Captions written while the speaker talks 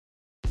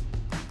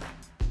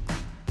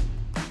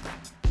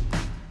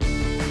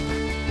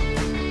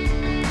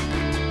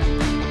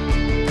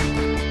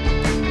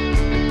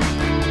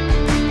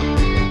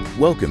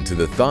Welcome to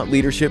the Thought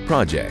Leadership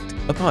Project,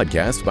 a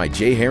podcast by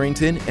Jay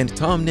Harrington and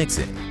Tom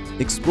Nixon,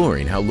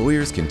 exploring how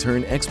lawyers can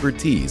turn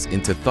expertise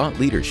into thought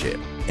leadership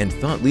and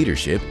thought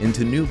leadership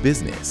into new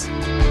business.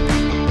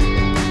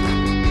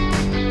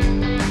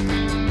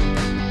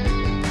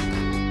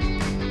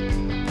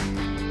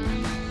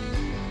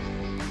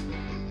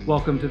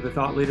 Welcome to the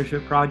Thought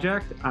Leadership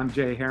Project. I'm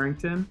Jay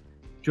Harrington.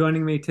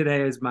 Joining me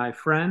today is my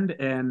friend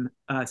and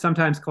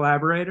sometimes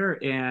collaborator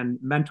and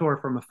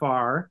mentor from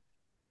afar,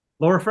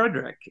 Laura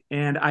Frederick.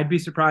 And I'd be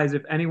surprised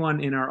if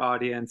anyone in our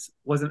audience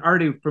wasn't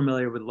already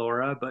familiar with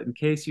Laura, but in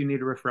case you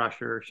need a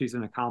refresher, she's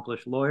an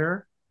accomplished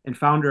lawyer and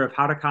founder of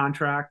How to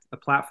Contract, a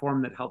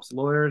platform that helps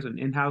lawyers and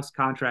in-house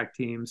contract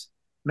teams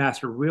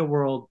master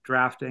real-world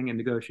drafting and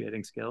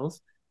negotiating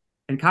skills,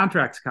 and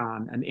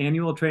ContractsCon, an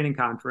annual training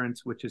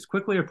conference, which is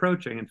quickly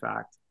approaching, in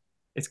fact.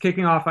 It's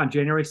kicking off on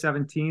January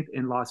 17th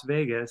in Las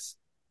Vegas,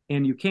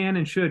 and you can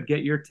and should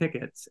get your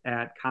tickets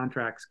at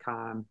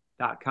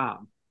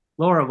ContractsCon.com.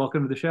 Laura,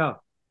 welcome to the show.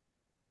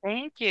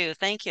 Thank you.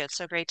 Thank you. It's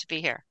so great to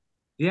be here.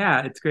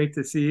 Yeah, it's great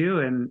to see you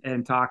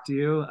and talk to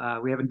you.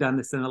 We haven't done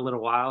this in a little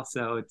while,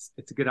 so it's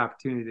a good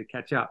opportunity to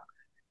catch up.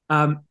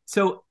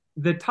 So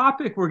the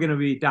topic we're going to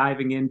be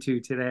diving into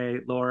today,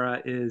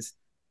 Laura, is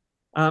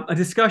a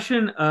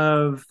discussion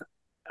of,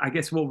 I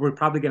guess, what we're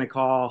probably going to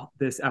call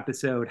this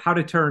episode, how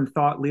to turn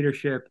thought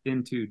leadership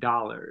into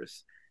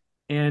dollars.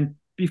 And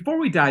before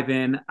we dive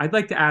in, I'd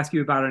like to ask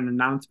you about an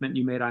announcement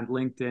you made on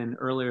LinkedIn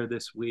earlier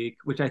this week,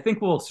 which I think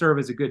will serve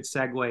as a good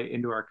segue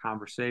into our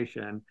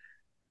conversation,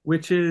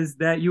 which is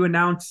that you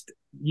announced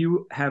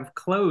you have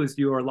closed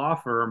your law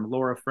firm,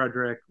 Laura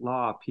Frederick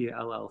Law,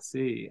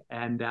 PLLC.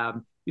 And,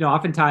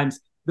 oftentimes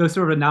those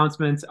sort of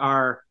announcements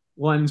are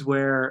ones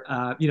where,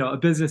 a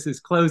business is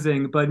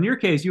closing. But in your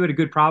case, you had a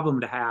good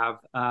problem to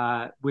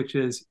have, which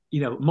is,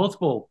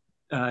 multiple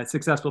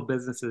successful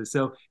businesses.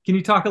 So can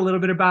you talk a little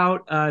bit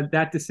about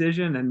that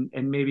decision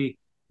and maybe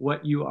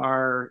what you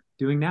are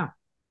doing now?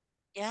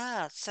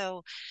 Yeah.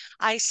 So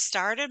I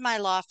started my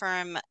law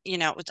firm,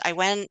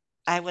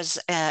 I was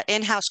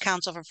in-house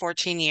counsel for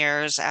 14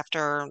 years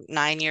after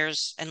 9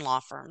 years in law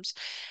firms.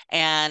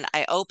 And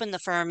I opened the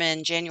firm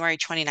in January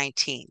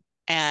 2019.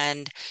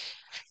 And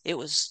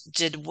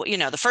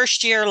the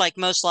first year, like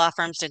most law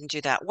firms, didn't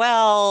do that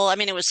well. I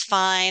mean, it was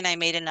fine. I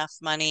made enough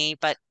money,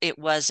 but it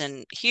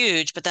wasn't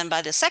huge. But then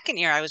by the second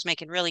year, I was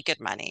making really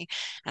good money.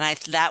 And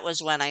that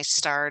was when I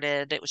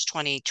started. It was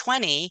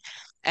 2020.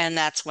 And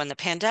that's when the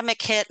pandemic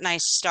hit. And I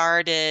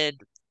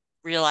started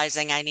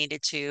realizing I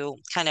needed to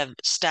kind of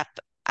step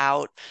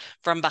out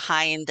from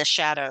behind the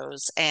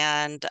shadows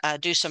and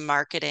do some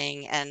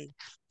marketing and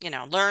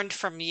learned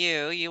from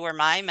you. You were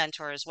my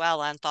mentor as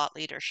well on thought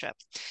leadership.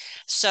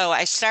 So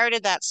I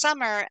started that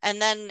summer. And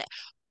then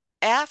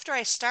after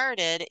I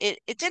started, it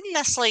didn't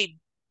necessarily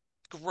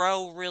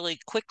grow really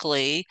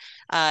quickly.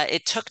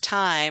 It took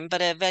time,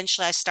 but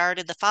eventually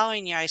the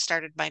following year, I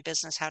started my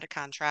business, How to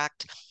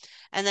Contract.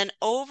 And then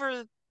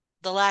over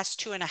the last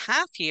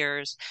 2.5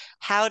 years,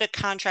 How to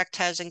Contract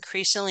has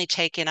increasingly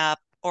taken up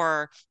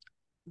or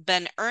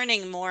been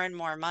earning more and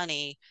more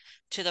money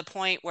to the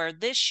point where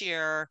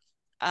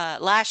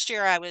last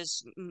year I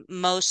was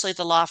mostly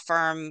the law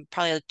firm,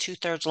 probably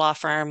 2/3 law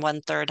firm,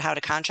 1/3 How to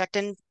Contract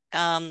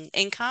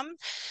income.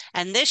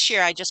 And this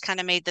year I just kind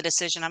of made the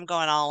decision I'm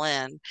going all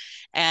in.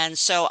 And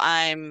so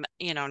I'm,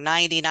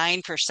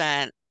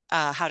 99%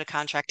 How to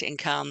Contract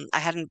income. I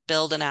hadn't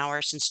billed an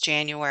hour since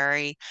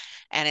January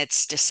and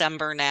it's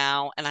December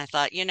now. And I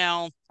thought,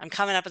 I'm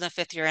coming up on the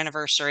 5th-year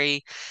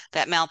anniversary.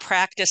 That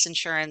malpractice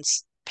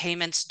insurance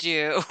payments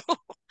due.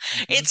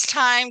 It's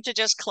time to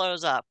just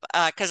close up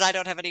because I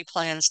don't have any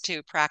plans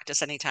to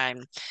practice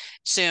anytime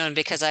soon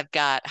because I've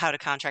got How to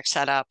Contract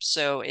set up.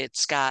 So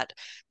it's got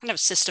kind of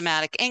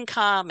systematic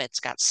income,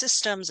 it's got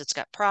systems, it's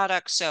got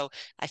products. So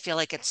I feel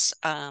like it's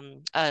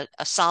a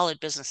solid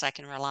business I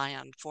can rely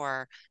on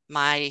for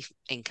my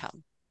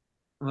income.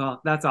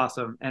 Well, that's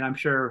awesome. And I'm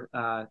sure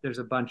there's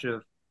a bunch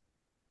of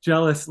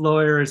jealous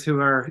lawyers who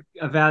are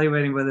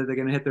evaluating whether they're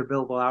going to hit their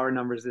billable hour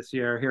numbers this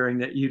year, hearing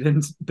that you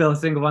didn't bill a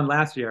single one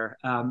last year.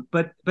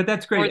 But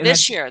that's great. Or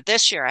this year.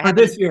 This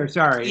year,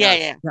 sorry. Yeah,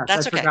 yes, that's I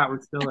okay. forgot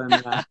we're still in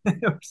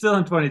we're still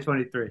in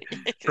 2023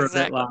 for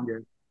Exactly. a bit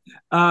longer.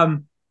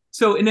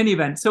 So in any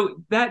event,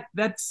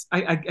 that's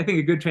I think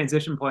a good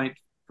transition point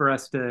for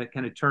us to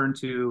kind of turn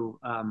to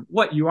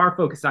what you are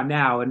focused on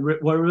now and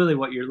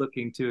what you're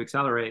looking to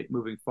accelerate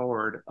moving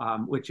forward,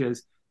 which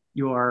is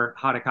your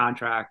How to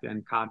Contract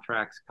and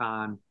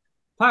ContractsCon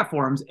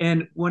platforms.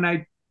 And when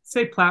I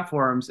say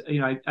platforms,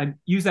 I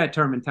use that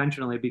term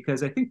intentionally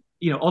because I think,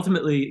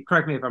 ultimately,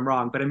 correct me if I'm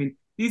wrong, but I mean,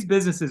 these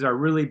businesses are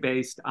really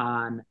based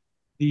on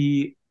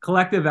the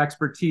collective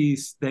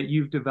expertise that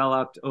you've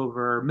developed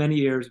over many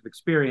years of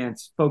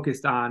experience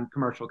focused on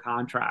commercial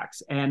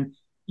contracts. And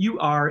you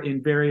are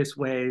in various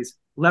ways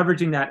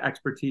leveraging that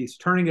expertise,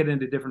 turning it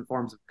into different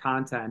forms of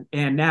content,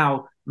 and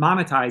now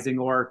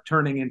monetizing or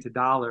turning into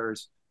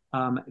dollars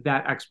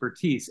that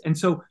expertise. And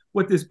so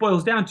what this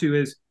boils down to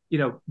is,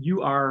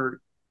 you are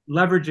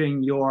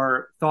leveraging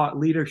your thought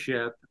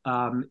leadership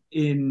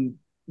in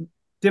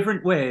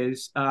different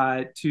ways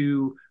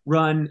to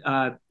run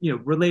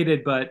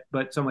related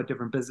but somewhat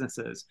different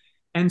businesses.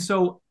 And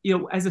so,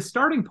 as a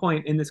starting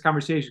point in this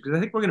conversation, because I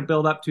think we're going to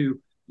build up to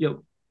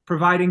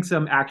providing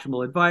some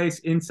actionable advice,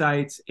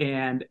 insights,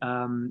 and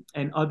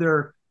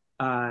other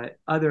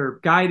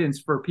guidance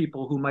for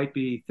people who might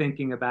be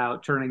thinking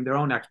about turning their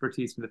own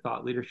expertise into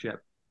thought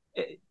leadership.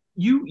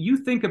 You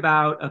think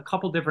about a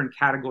couple different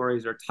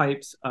categories or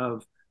types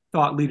of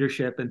thought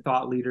leadership and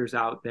thought leaders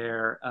out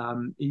there.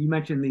 You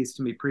mentioned these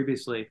to me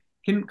previously.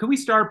 Can we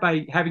start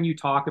by having you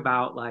talk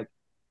about like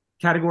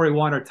category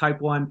one or type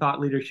one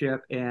thought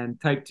leadership and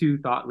type two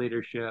thought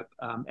leadership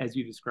as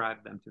you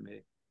described them to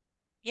me?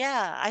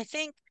 Yeah, I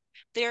think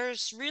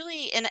there's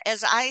really, and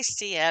as I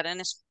see it,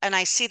 and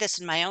I see this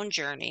in my own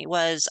journey,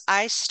 was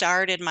I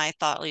started my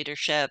thought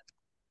leadership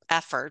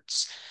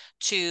efforts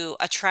to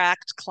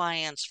attract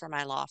clients for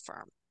my law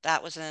firm.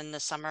 That was in the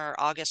summer,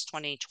 August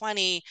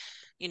 2020.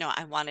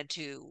 I wanted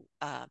to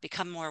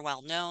become more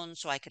well known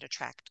so I could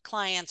attract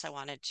clients. I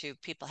wanted to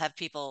have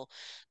people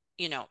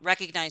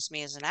recognize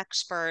me as an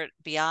expert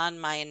beyond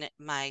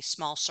my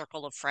small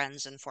circle of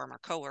friends and former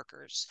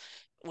coworkers,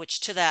 which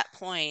to that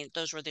point,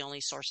 those were the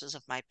only sources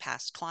of my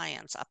past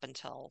clients up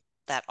until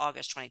that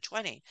August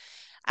 2020.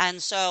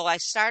 And so I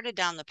started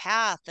down the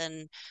path,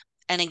 and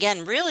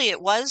again, really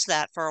it was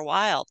that for a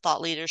while,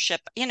 thought leadership.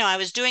 I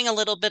was doing a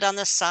little bit on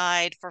the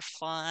side for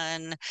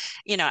fun,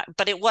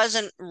 but it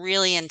wasn't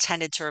really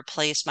intended to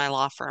replace my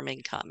law firm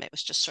income. It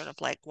was just sort of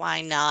like,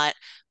 why not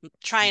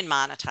try and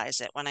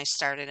monetize it when I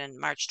started in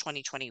March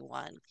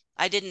 2021.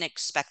 I didn't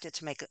expect it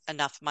to make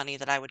enough money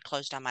that I would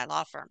close down my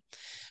law firm.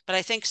 But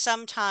I think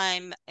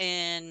sometime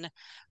in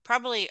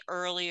probably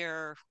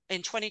earlier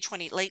in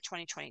 2020, late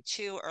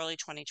 2022, early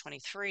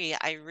 2023,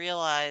 I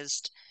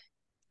realized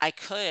I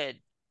could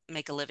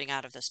make a living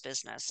out of this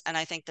business. And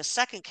I think the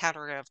second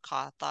category of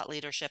thought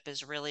leadership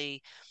is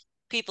really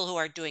people who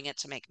are doing it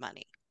to make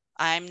money.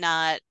 I'm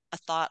not a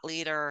thought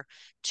leader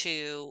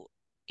to,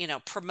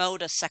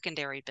 promote a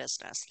secondary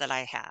business that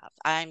I have.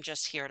 I'm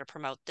just here to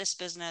promote this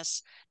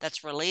business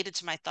that's related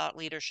to my thought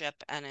leadership.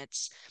 And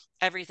it's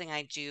everything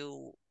I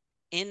do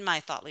in my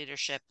thought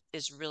leadership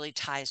is really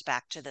ties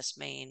back to this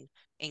main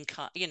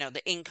income,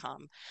 the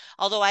income.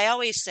 Although I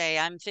always say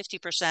I'm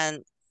 50%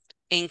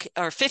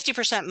 or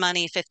 50%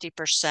 money,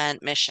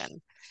 50% mission,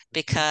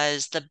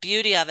 because the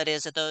beauty of it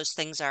is that those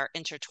things are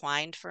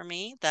intertwined for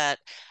me, that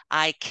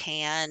I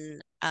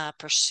can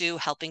pursue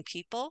helping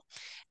people,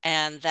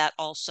 and that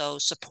also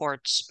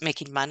supports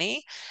making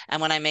money.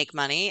 And when I make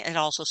money, it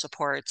also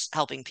supports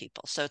helping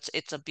people. So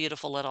it's a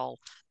beautiful little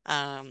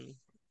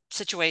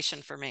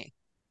situation for me.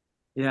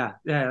 Yeah,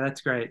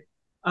 that's great.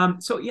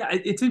 So yeah,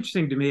 it's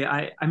interesting to me.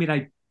 I mean,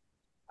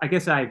 I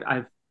guess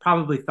I've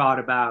probably thought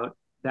about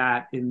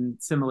that in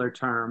similar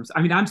terms.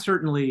 I mean, I'm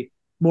certainly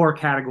more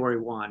category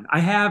one. I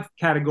have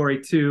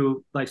category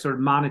two, like sort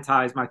of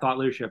monetize my thought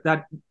leadership,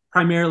 that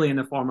primarily in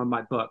the form of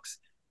my books.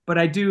 But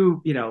I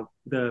do,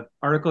 the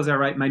articles I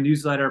write, my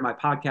newsletter, my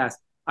podcast,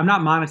 I'm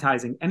not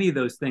monetizing any of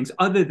those things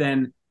other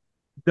than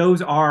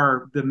those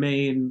are the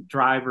main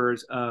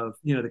drivers of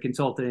the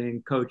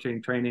consulting,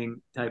 coaching, training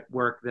type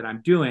work that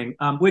I'm doing,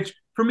 which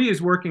for me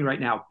is working right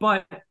now.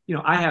 But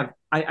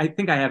I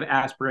think I have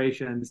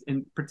aspirations,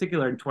 in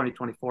particular in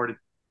 2024, to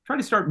try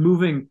to start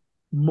moving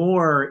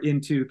more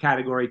into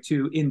category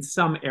two in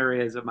some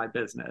areas of my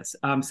business.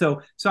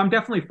 So I'm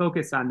definitely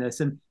focused on this.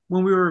 And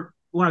when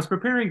I was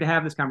preparing to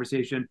have this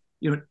conversation,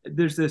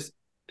 there's this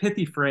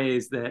pithy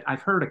phrase that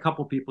I've heard a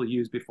couple people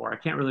use before. I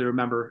can't really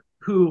remember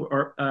who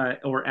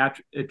or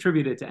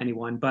attribute it to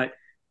anyone, but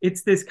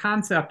it's this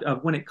concept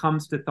of when it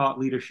comes to thought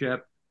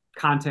leadership,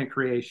 content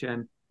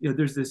creation,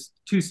 there's this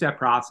two-step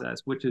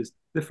process, which is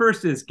the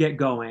first is get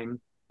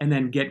going and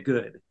then get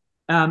good.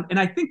 And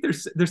I think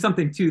there's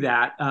something to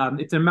that.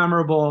 It's a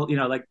memorable,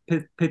 like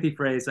pithy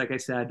phrase, like I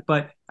said,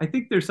 but I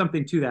think there's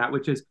something to that,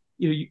 which is,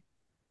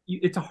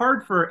 it's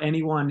hard for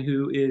anyone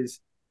who is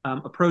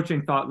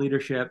approaching thought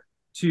leadership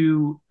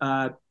to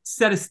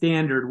set a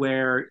standard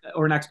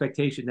or an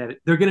expectation that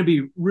they're going to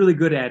be really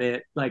good at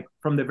it, like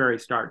from the very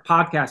start.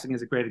 Podcasting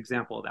is a great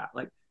example of that.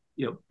 Like,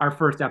 our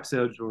first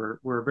episodes were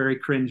very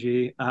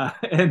cringy,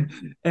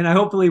 and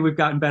hopefully we've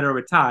gotten better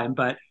over time.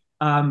 But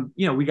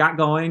we got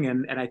going,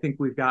 and I think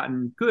we've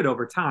gotten good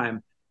over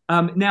time.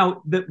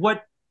 Now,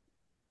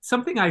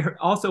 something I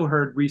also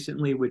heard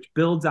recently, which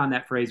builds on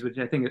that phrase, which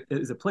I think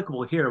is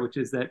applicable here, which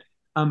is that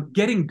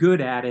getting good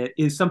at it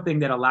is something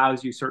that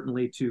allows you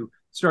certainly to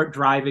start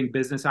driving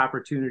business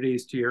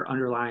opportunities to your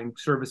underlying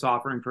service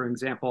offering, for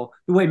example,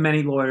 the way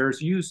many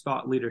lawyers use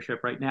thought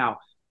leadership right now.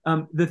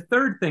 The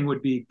third thing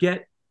would be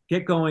get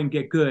going,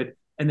 get good,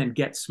 and then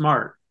get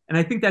smart. And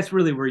I think that's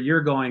really where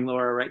you're going,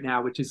 Laura, right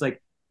now, which is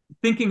like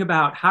thinking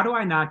about how do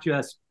I not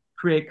just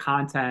create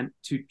content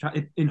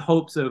in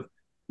hopes of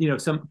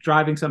some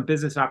driving some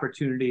business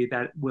opportunity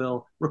that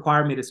will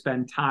require me to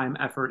spend time,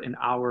 effort, and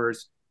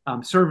hours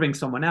serving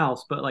someone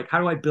else, but like how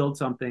do I build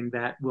something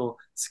that will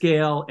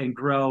scale and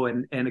grow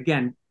and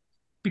again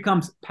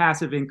becomes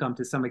passive income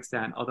to some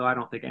extent, although I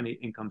don't think any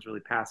income's really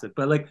passive.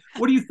 But like,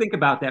 what do you think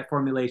about that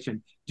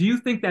formulation? Do you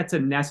think that's a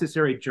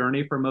necessary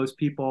journey for most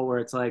people where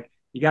it's like,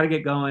 you got to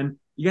get going,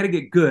 you got to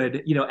get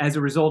good, as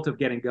a result of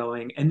getting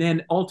going. And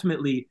then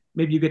ultimately,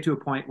 maybe you get to a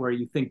point where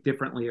you think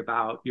differently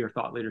about your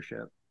thought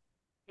leadership.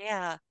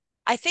 Yeah.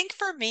 I think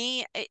for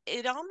me,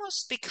 it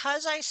almost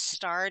because I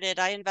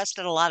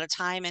invested a lot of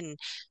time in,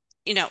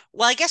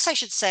 well, I guess I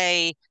should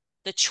say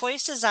the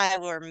choices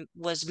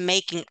was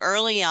making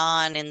early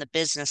on in the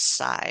business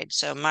side,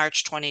 so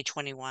March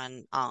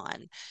 2021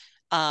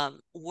 on,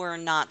 were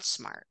not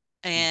smart.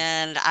 Mhm.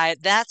 And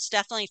that's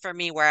definitely for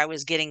me where I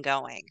was getting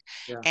going.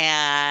 Yeah.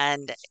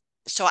 And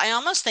so I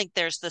almost think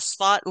there's the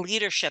thought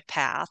leadership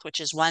path, which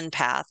is one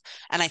path,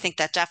 and I think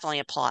that definitely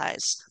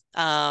applies.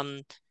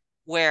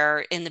 Where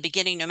in the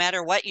beginning, no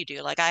matter what you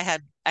do, like I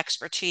had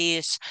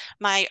expertise,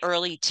 my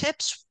early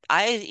tips,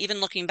 I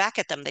even looking back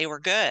at them, they were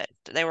good.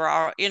 They were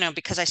all,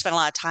 because I spent a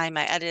lot of time,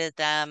 I edited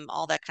them,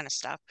 all that kind of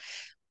stuff.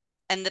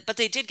 But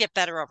they did get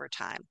better over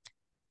time.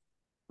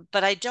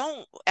 But I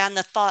don't, on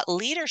the thought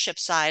leadership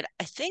side,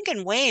 I think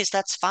in ways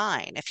that's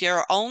fine. If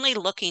you're only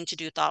looking to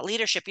do thought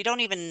leadership, you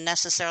don't even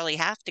necessarily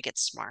have to get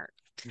smart.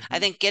 I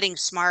Mhm. think getting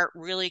smart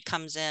really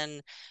comes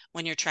in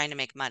when you're trying to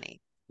make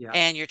money Yeah.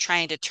 and you're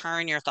trying to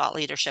turn your thought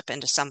leadership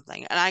into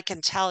something. And I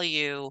can tell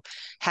you,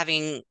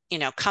 having,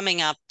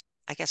 coming up,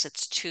 I guess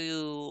it's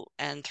 2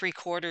 and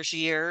 3/4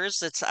 years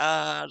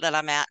that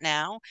I'm at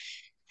now.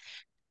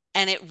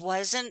 And it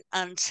wasn't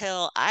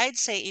until I'd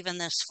say even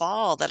this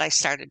fall that I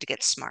started to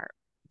get smart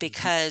Mhm.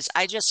 because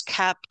I just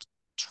kept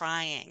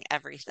trying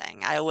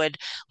everything.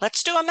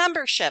 Let's do a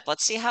membership.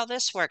 Let's see how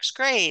this works.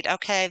 Great.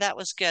 Okay, that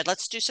was good.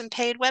 Let's do some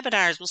paid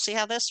webinars. We'll see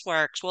how this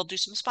works. We'll do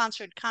some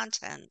sponsored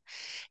content.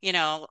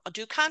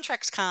 Do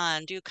Contracts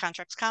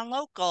Con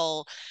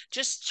local.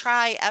 Just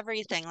try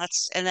everything.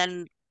 And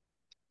then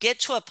get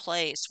to a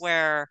place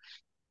where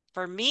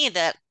for me,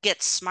 that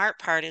get smart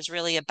part is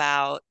really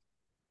about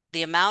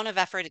the amount of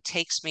effort it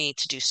takes me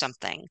to do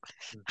something,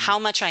 Mhm. how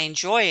much I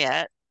enjoy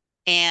it,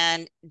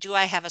 and do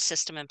I have a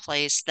system in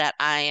place that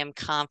I am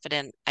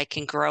confident I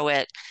can grow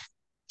it?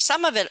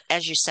 Some of it,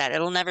 as you said,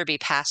 it'll never be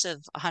passive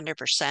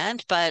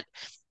 100%, but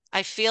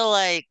I feel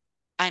like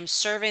I'm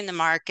serving the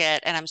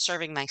market and I'm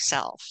serving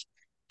myself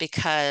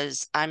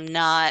because I'm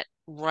not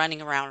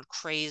running around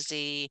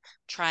crazy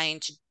trying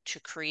to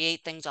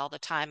create things all the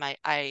time.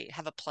 I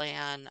have a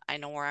plan. I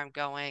know where I'm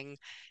going.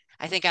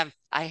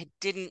 I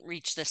didn't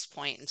reach this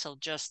point until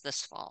just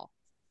this fall.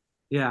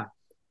 Yeah.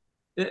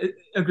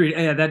 Agreed.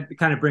 Yeah, that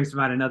kind of brings to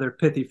mind another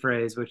pithy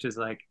phrase, which is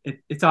like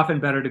it's often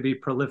better to be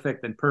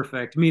prolific than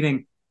perfect.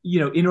 Meaning,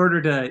 in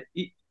order to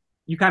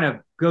you kind of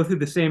go through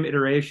the same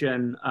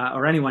iteration,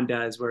 or anyone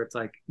does, where it's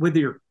like with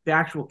the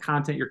actual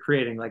content you're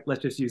creating. Like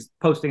let's just use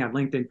posting on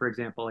LinkedIn for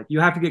example. Like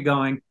you have to get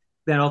going,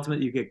 then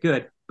ultimately you get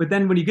good. But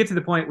then when you get to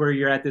the point where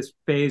you're at this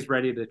phase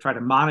ready to try to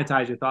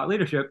monetize your thought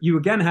leadership, you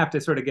again have to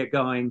sort of get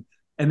going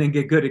and then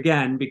get good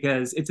again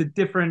because it's a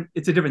different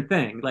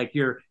thing. Like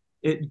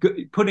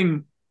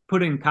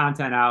putting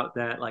content out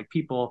that like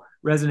people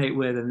resonate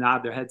with and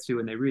nod their heads to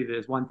when they read it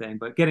is one thing,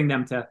 but getting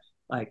them to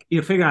like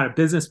figuring out a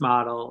business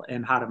model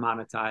and how to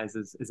monetize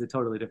is a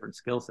totally different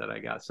skill set, I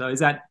guess. So is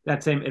that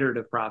same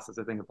iterative process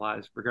I think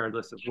applies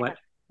regardless of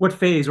what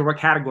phase or what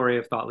category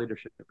of thought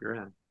leadership you're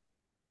in.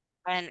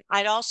 And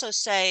I'd also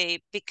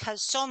say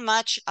because so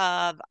much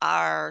of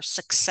our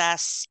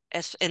success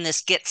in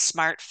this get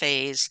smart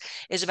phase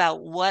is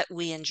about what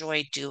we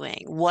enjoy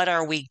doing. What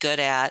are we good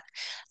at?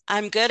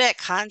 I'm good at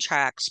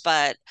contracts,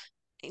 but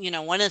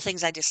one of the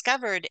things I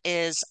discovered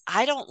is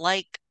I don't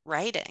like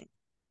writing.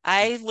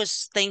 I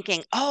was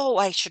thinking, oh,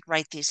 I should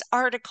write these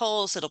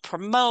articles, it'll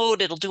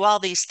promote, it'll do all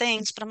these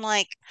things, but I'm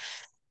like,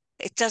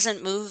 it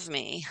doesn't move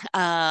me.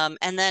 And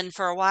then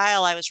for a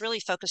while, I was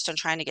really focused on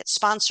trying to get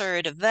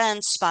sponsored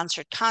events,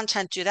 sponsored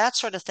content, do that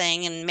sort of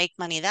thing and make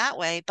money that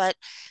way. But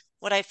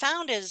what I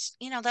found is,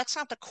 that's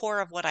not the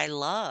core of what I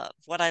love.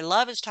 What I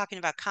love is talking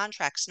about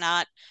contracts,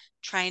 not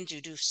trying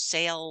to do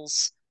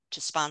sales to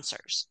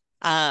sponsors.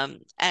 And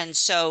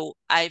so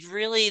I've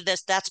really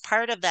that's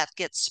part of that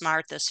Get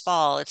Smart this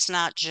fall. It's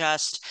not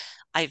just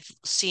I've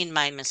seen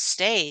my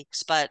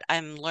mistakes, but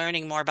I'm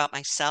learning more about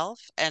myself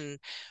and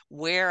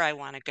where I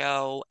want to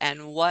go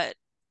and what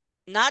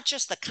not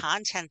just the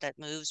content that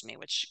moves me,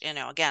 which,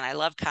 again, I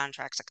love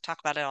contracts. I could talk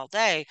about it all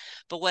day,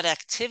 but what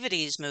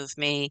activities move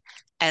me?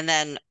 And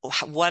then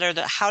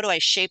how do I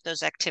shape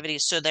those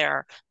activities so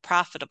they're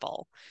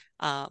profitable?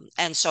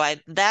 And so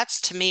that's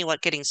to me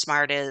what getting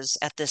smart is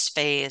at this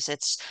phase.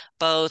 It's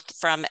both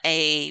from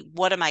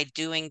what am I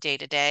doing day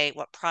to day?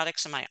 What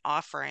products am I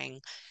offering?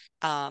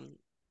 Um,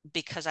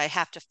 because I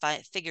have to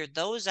figure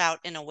those out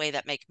in a way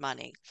that make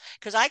money.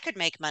 Because I could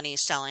make money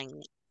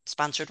selling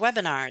sponsored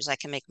webinars. I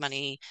can make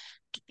money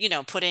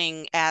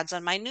putting ads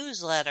on my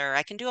newsletter.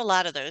 I can do a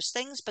lot of those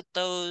things, but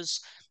those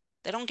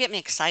they don't get me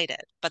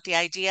excited. But the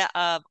idea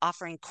of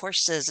offering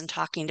courses and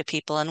talking to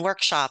people and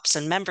workshops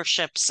and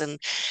memberships and,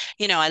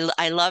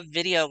 I love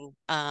video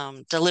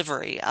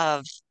delivery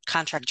of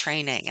contract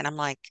training. And I'm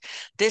like,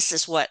 this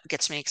is what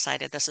gets me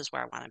excited. This is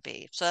where I want to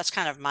be. So that's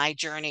kind of my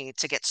journey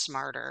to get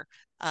smarter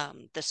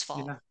this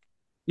fall. Yeah.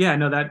 Yeah,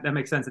 no, that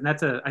makes sense, and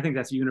I think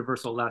that's a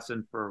universal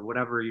lesson for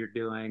whatever you're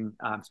doing,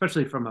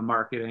 especially from a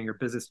marketing or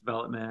business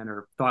development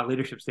or thought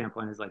leadership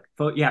standpoint. Is like,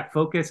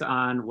 focus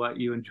on what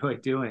you enjoy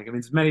doing. I mean,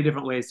 there's many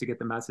different ways to get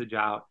the message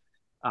out,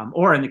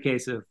 or in the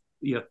case of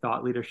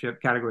thought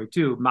leadership category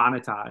two,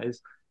 monetize.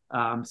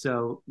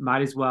 So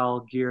might as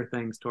well gear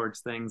things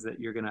towards things that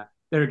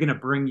are gonna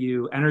bring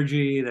you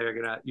energy, you're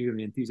gonna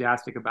be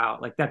enthusiastic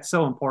about. Like that's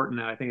so important,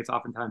 and I think it's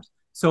oftentimes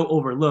so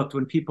overlooked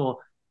when people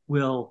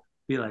will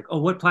be like, oh,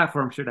 what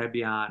platform should I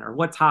be on? Or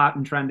what's hot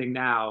and trending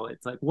now?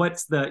 It's like,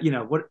 what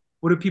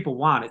do people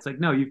want? It's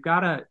like, no,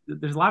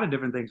 there's a lot of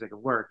different things that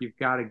can work. You've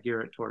got to gear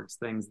it towards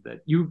things that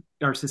you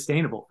are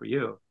sustainable for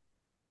you.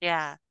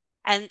 Yeah.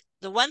 And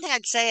the one thing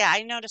I'd say,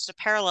 I noticed a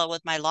parallel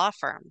with my law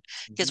firm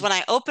because Mm-hmm. when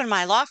I opened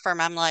my law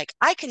firm, I'm like,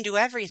 I can do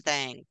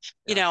everything.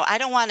 Yeah. I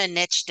don't want to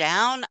niche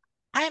down.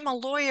 I'm a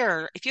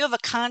lawyer. If you have a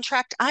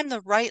contract, I'm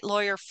the right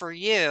lawyer for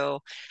you.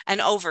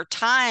 And over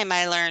time,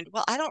 I learned,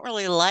 well, I don't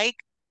really like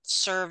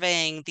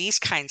serving these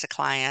kinds of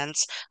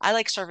clients. I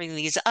like serving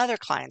these other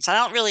clients.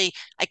 I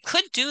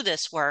could do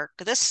this work,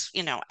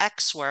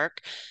 X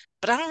work,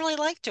 but I don't really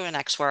like doing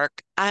X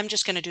work. I'm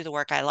just going to do the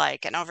work I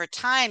like. And over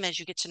time, as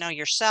you get to know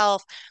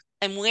yourself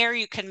and where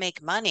you can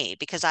make money,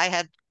 because I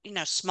had,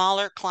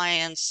 smaller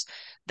clients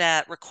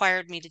that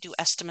required me to do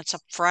estimates up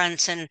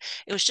front, and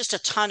it was just a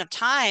ton of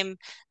time.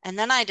 And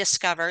then I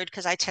discovered,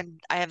 because I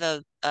have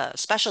a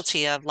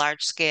specialty of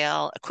large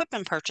scale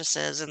equipment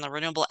purchases in the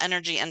renewable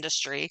energy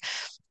industry.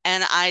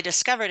 And I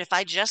discovered if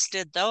I just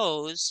did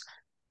those,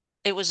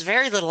 it was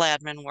very little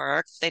admin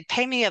work. They'd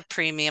pay me a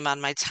premium on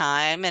my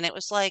time. And it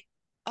was like,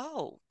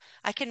 oh,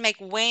 I can make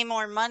way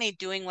more money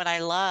doing what I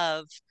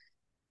love.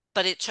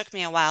 But it took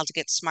me a while to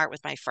get smart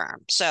with my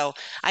firm. So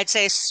I'd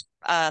say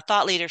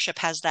thought leadership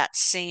has that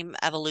same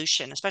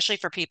evolution, especially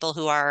for people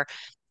who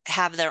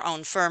have their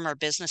own firm or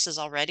businesses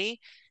already.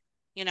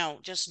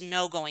 Just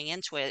know going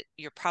into it,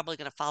 you're probably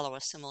going to follow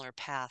a similar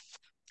path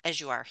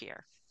as you are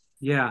here.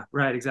 Yeah,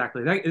 right,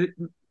 exactly. It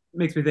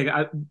makes me think.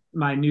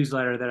 My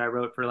newsletter that I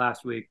wrote for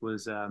last week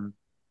was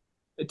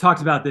it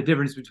talks about the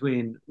difference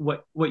between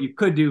what you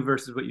could do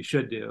versus what you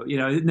should do.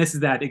 And this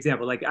is that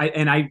example. Like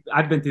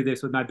I've been through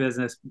this with my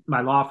business,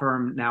 my law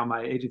firm, now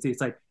my agency.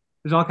 It's like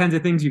there's all kinds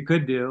of things you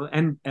could do,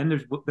 and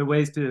there are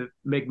ways to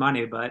make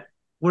money, but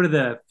what are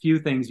the few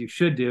things you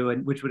should do,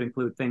 and which would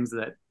include things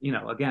that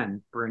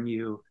again bring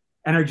you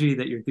energy,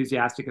 that you're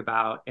enthusiastic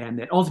about, and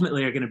that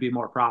ultimately are going to be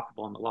more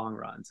profitable in the long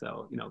run.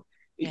 So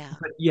Yeah.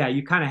 but yeah,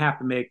 you kind of have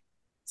to make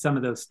some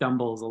of those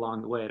stumbles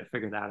along the way to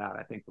figure that out,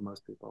 I think, for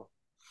most people.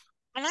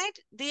 And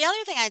the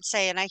other thing I'd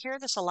say, and I hear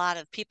this a lot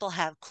of people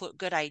have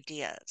good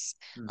ideas.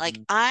 Like,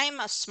 Mm-hmm. I'm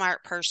a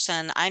smart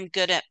person, I'm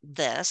good at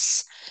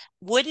this.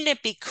 Wouldn't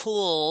it be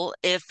cool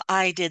if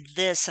I did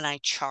this and I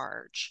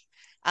charge?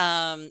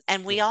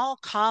 And we Yeah. all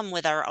come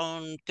with our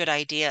own good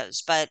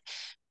ideas, but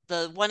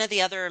one of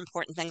the other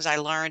important things I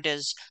learned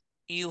is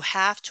you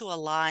have to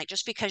align.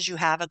 Just because you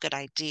have a good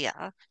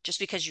idea, just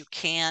because you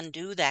can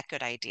do that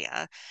good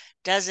idea,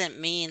 doesn't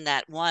mean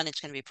that one, it's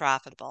going to be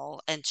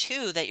profitable, and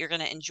two, that you're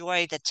going to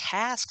enjoy the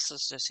tasks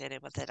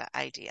associated with that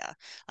idea.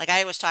 Like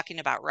I was talking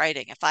about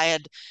writing. If I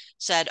had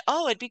said,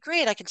 oh, it'd be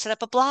great, I can set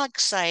up a blog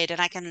site and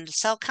I can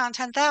sell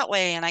content that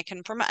way and I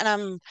can promote,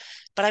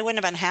 but I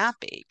wouldn't have been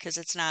happy because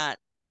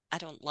I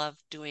don't love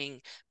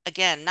doing,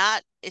 again,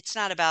 it's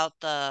not about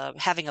the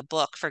having a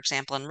book, for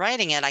example, and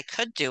writing it. I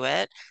could do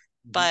it,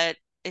 Mm-hmm. but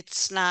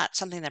it's not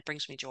something that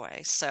brings me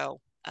joy. So,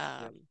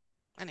 Yeah.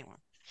 anyway.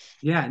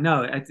 Yeah,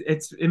 no,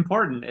 it's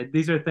important.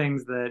 These are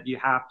things that you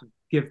have to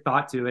give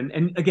thought to,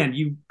 and again,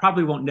 you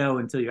probably won't know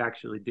until you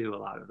actually do a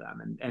lot of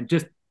them, and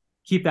just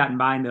keep that in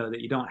mind though, that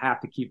you don't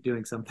have to keep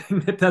doing something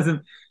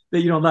that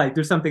you don't like.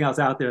 There's something else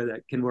out there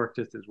that can work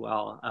just as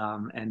well,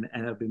 and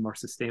it'll be more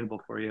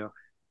sustainable for you.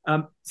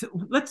 So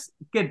let's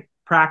get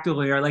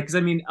practical here, like because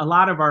I mean, a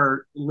lot of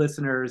our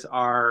listeners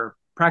are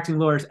practicing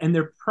lawyers, and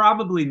they're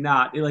probably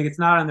not like it's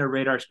not on their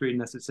radar screen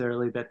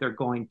necessarily that they're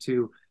going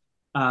to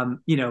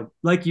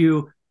like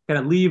you, kind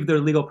of leave their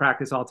legal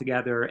practice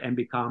altogether and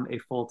become a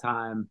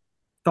full-time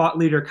thought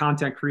leader,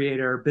 content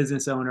creator,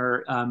 business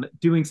owner,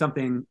 doing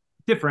something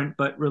different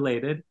but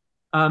related.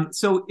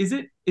 So is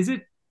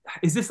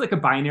this like a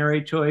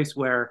binary choice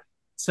where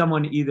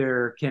someone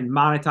either can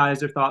monetize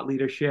their thought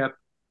leadership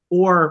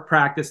or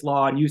practice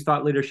law and use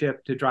thought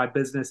leadership to drive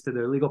business to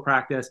their legal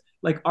practice?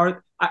 Like,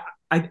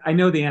 I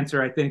know the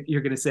answer. I think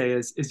you're going to say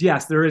is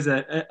yes, there is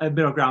a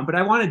middle ground, but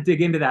I want to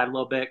dig into that a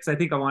little bit because I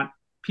think I want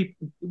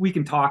people we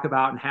can talk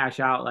about and hash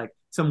out like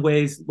some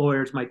ways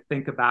lawyers might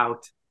think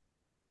about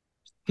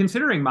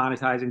considering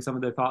monetizing some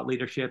of their thought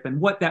leadership and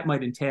what that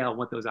might entail,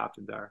 what those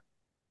options are.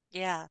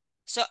 Yeah.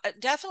 So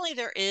definitely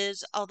there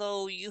is,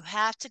 although you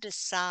have to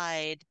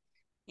decide,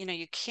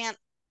 you can't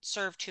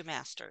serve two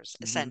masters,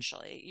 Mm-hmm.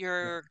 essentially. Yeah.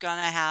 You're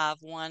gonna have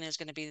one is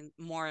gonna be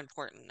more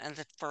important.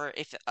 And for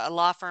if a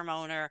law firm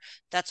owner,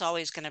 that's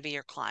always gonna be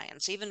your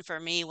clients. Even for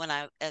me, when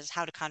as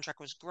How to Contract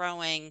was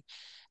growing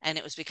and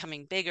it was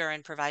becoming bigger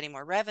and providing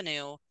more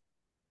revenue,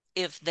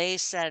 if they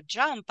said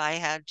jump, I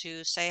had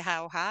to say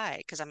how high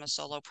because I'm a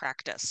solo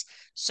practice.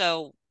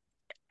 So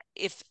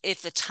if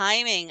the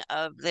timing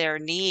of their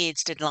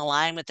needs didn't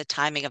align with the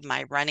timing of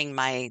my running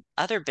my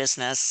other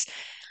business,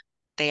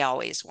 they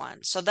always won.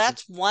 So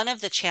that's one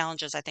of the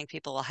challenges I think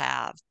people will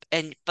have.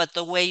 But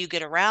the way you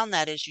get around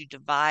that is you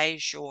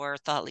devise your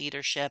thought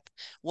leadership,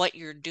 what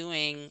you're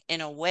doing in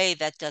a way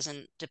that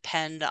doesn't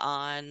depend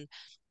on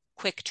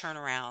quick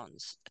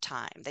turnarounds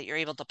time, that you're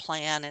able to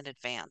plan in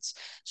advance.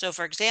 So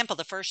for example,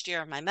 the first year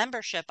of my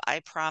membership, I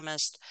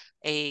promised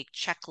a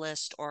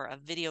checklist or a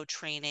video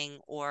training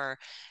or,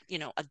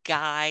 a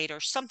guide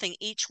or something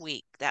each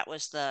week. That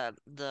was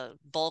the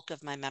bulk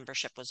of my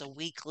membership, was a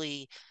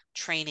weekly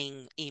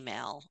training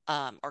email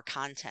or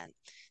content.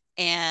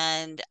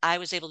 And I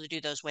was able to do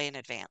those way in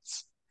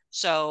advance.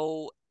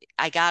 So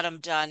I got them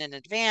done in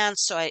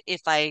advance. So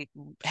if I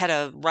had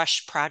a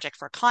rush project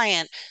for a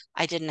client,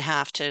 I didn't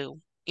have to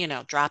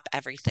drop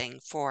everything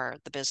for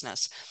the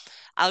business.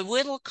 I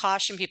will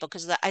caution people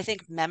because I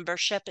think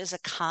membership is a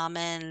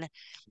common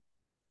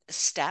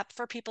step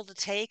for people to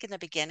take in the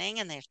beginning,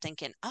 and they're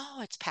thinking, oh,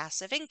 it's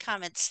passive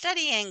income, it's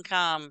steady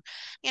income.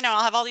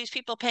 I'll have all these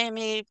people paying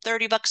me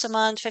 $30 a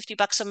month,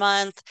 $50 a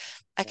month.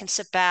 I Yeah. can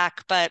sit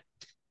back. But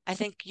I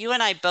think you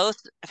and I both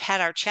have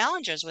had our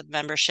challenges with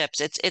memberships.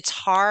 It's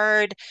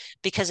hard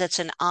because it's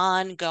an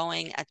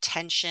ongoing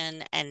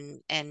attention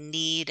and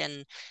need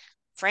and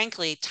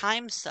frankly,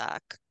 time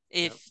suck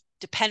Yeah. if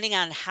depending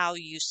on how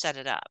you set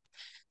it up.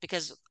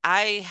 Because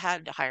I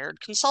had hired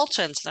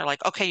consultants, and they're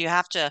like, okay, you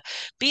have to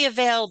be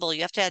available,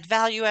 you have to add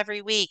value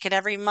every week and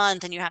every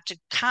month, and you have to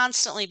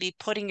constantly be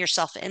putting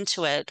yourself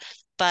into it.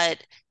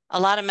 But a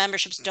lot of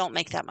memberships don't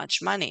make that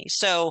much money.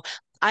 So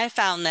I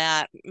found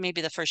that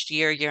maybe the first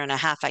year and a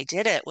half I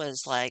did it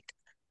was like,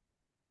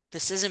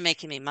 this isn't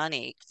making me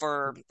money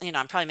for,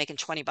 I'm probably making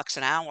 $20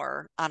 an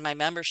hour on my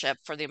membership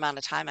for the amount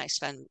of time I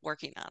spend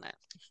working on it.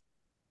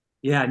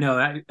 Yeah, no,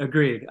 I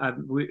agreed.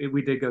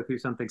 We did go through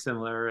something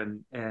similar,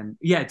 and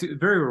yeah, it's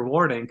very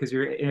rewarding because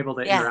you're able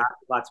to Yeah. interact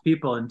with lots of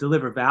people and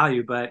deliver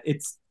value. But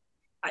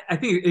I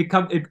think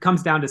it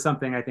comes down to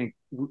something I think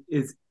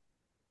is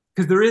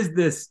because there is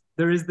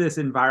this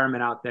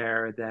environment out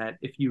there that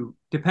if you,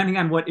 depending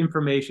on what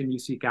information you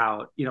seek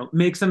out,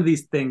 make some of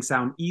these things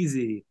sound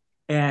easy,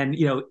 and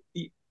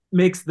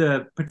makes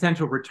the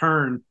potential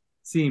return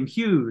seem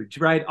huge,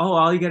 right? Oh,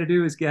 all you got to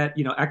do is get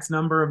X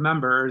number of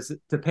members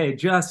to pay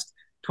just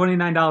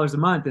 $29 a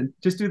month, and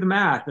just do the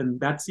math, and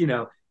that's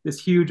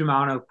this huge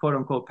amount of quote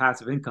unquote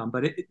passive income.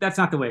 But that's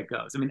not the way it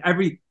goes. I mean,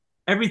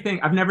 everything,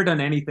 I've never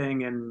done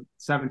anything in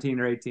 17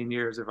 or 18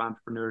 years of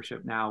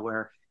entrepreneurship now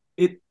where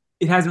it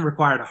hasn't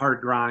required a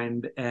hard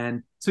grind.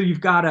 And so you've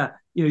got to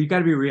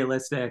be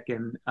realistic,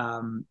 and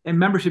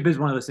membership is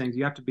one of those things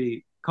you have to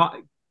be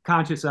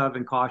conscious of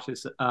and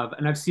cautious of.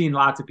 And I've seen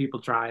lots of people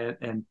try it,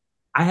 and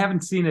I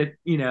haven't seen it,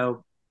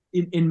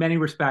 in many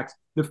respects,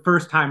 the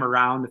first time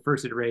around, the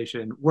first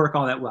iteration, work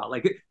all that well.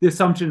 Like the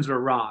assumptions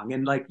were wrong.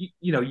 And like,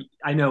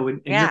 I know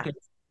in your Yeah.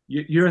 case,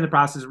 you're in the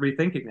process of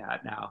rethinking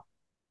that now.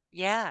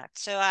 Yeah.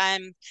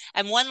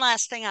 And one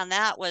last thing on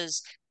that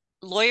was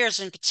lawyers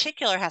in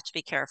particular have to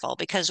be careful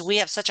because we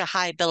have such a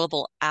high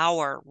billable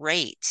hour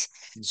rate.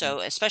 Mm-hmm. So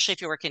especially if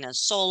you're working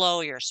as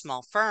solo, you're a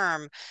small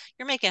firm,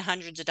 you're making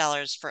hundreds of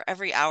dollars for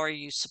every hour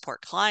you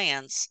support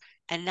clients.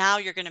 And now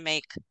you're going to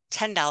make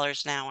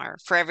 $10 an hour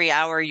for every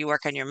hour you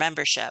work on your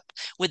membership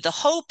with the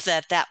hope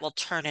that that will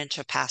turn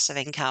into passive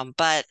income.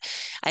 But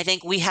I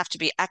think we have to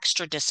be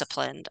extra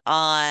disciplined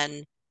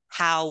on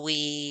how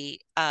we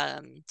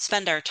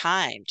spend our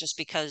time just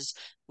because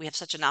we have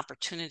such an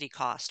opportunity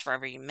cost for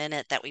every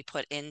minute that we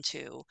put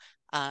into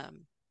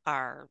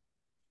our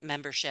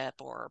membership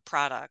or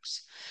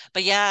products.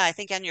 But yeah, I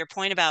think on your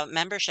point about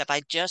membership,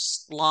 I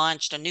just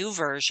launched a new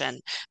version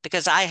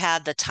because I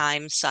had the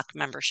time suck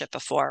membership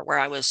before where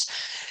I was,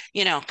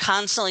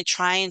 constantly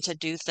trying to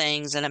do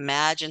things and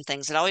imagine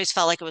things. It always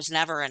felt like it was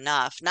never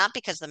enough, not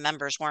because the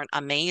members weren't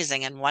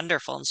amazing and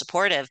wonderful and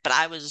supportive, but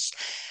I was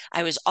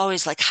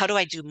always like, how do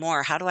I do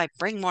more? How do I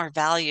bring more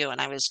value? And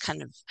I was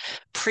kind of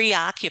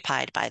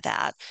preoccupied by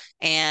that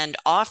and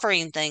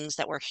offering things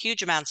that were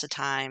huge amounts of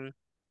time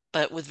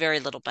but with very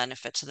little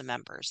benefit to the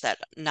members that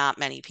not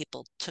many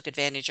people took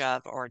advantage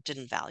of or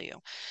didn't value.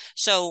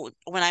 So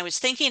when I was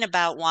thinking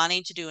about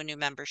wanting to do a new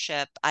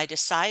membership, I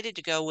decided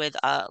to go with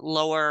a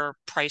lower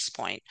price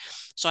point.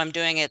 So I'm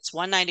doing it's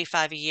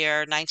 $195 a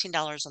year,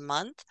 $19 a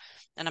month,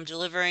 and I'm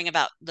delivering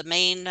about the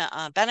main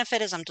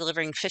benefit is I'm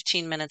delivering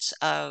 15 minutes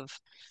of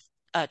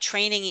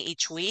training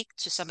each week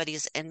to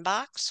somebody's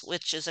inbox,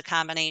 which is a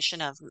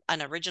combination of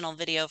an original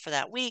video for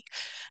that week,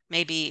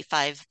 maybe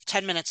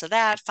 10 minutes of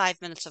that, 5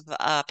 minutes of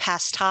a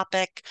past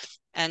topic,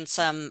 and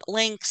some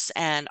links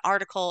and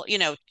article,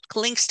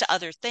 links to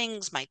other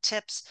things, my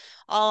tips,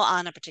 all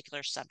on a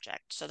particular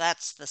subject. So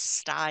that's the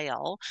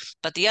style.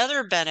 But the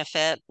other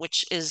benefit,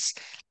 which is,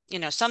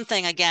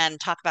 something again,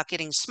 talk about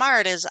getting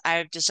smart, is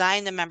I've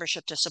designed the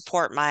membership to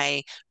support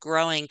my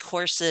growing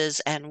courses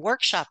and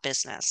workshop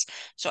business.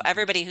 So Mhm.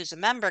 everybody who's a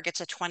member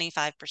gets a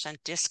 25%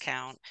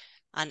 discount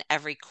on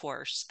every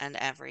course and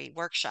every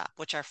workshop,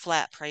 which are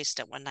flat priced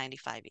at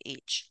 $195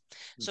 each.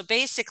 So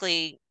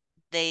basically,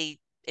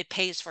 it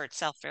pays for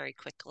itself very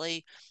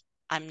quickly.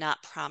 I'm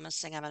not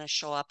promising I'm going to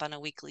show up on a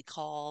weekly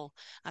call.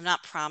 I'm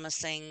not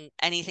promising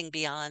anything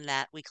beyond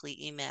that weekly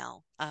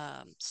email.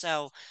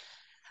 So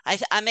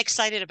I'm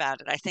excited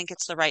about it. I think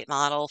it's the right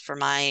model for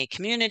my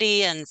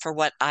community and for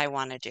what I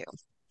want to do.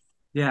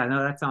 Yeah,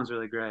 no, that sounds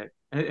really great.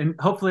 And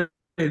hopefully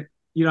you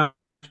don't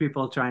have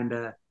people trying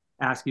to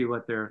ask you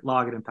what their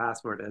login and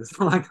password is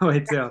along the way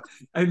too.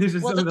 And these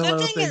are Well, some the of the good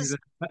little thing things is,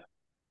 that,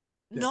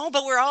 yeah. no,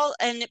 but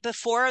and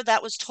before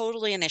that was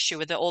totally an issue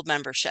with the old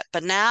membership.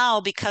 But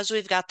now, because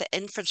we've got the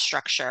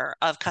infrastructure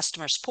of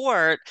customer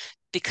support,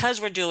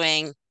 because we're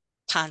doing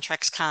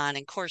Contracts Con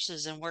and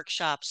courses and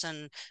workshops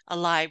and a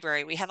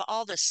library, we have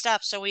all this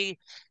stuff. So we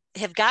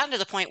have gotten to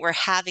the point where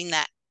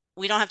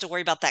we don't have to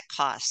worry about that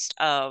cost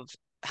of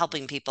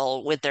helping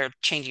people with their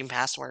changing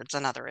passwords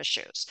and other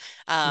issues.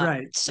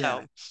 Right. Yeah.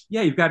 So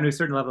Yeah, you've gotten to a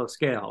certain level of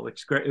scale,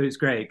 which great. It was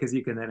great because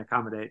you can then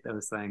accommodate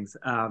those things,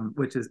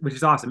 which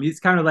is awesome.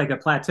 It's kind of like a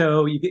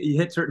plateau. You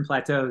hit certain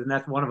plateaus, and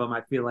that's one of them. I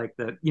feel like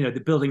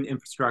the building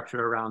infrastructure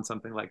around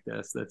something like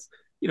this that's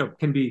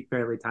can be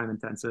fairly time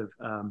intensive.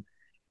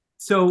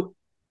 So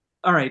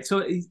all right,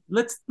 so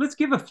let's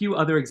give a few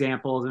other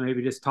examples and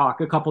maybe just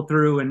talk a couple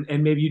through,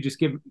 and maybe you just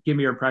give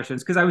me your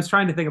impressions, because I was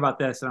trying to think about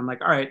this and I'm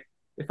like, all right,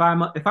 if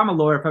I'm a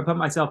lawyer, if I put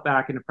myself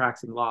back into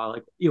practicing law,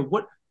 like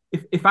what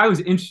if I was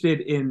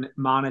interested in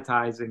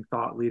monetizing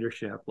thought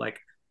leadership, like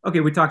okay,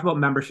 we talked about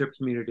membership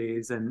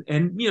communities and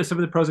some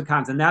of the pros and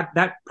cons, and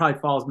that probably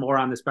falls more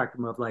on the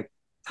spectrum of like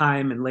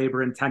time and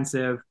labor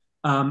intensive.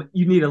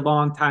 You need a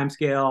long time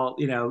scale.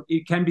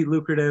 It can be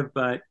lucrative,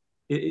 but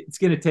it's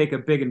going to take a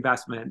big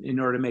investment in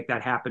order to make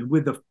that happen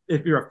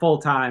if you're a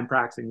full-time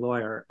practicing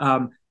lawyer.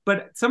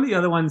 But some of the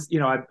other ones,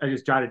 I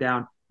just jotted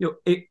down,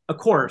 a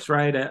course,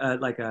 right?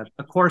 Like a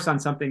course on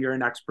something you're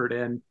an expert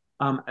in.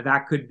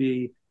 That could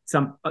be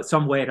some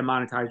way to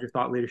monetize your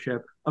thought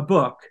leadership. A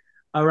book,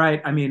 all right.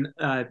 I mean,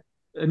 a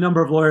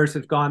number of lawyers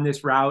have gone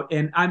this route,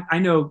 and I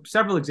know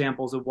several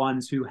examples of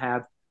ones who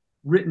have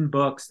written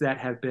books that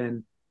have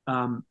been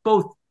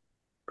both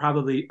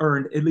probably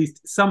earned at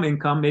least some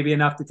income, maybe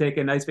enough to take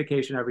a nice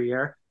vacation every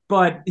year,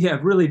 but yeah,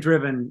 really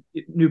driven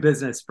new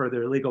business for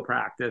their legal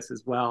practice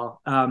as well.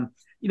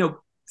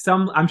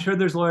 I'm sure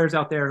there's lawyers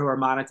out there who are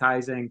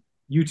monetizing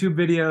YouTube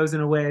videos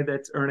in a way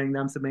that's earning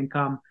them some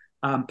income.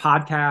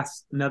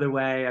 Podcasts, another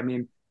way. I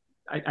mean,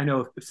 I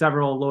know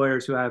several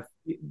lawyers who have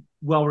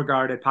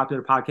well-regarded,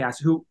 popular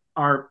podcasts who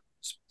are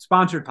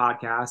sponsored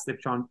podcasts. They've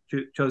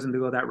chosen to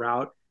go that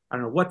route. I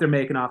don't know what they're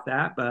making off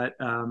that, but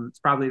it's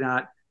probably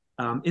not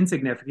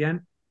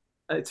insignificant.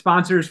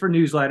 Sponsors for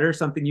newsletters,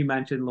 something you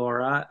mentioned,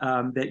 Laura,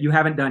 that you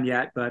haven't done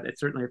yet, but it's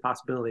certainly a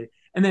possibility.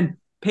 And then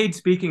paid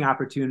speaking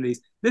opportunities.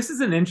 This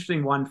is an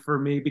interesting one for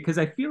me because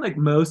I feel like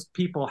most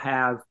people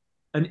have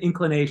an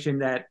inclination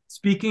that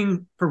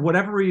speaking, for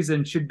whatever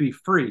reason, should be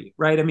free,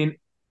 right? I mean,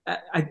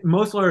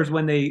 most lawyers,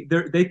 when they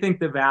think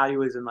the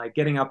value is in like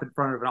getting up in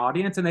front of an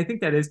audience, and I think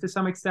that is to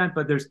some extent,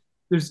 but there's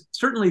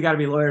certainly got to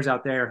be lawyers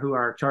out there who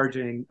are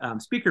charging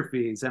speaker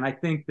fees. And I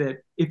think that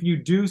if you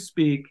do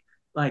speak,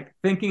 like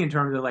thinking in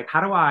terms of like,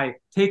 how do I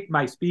take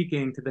my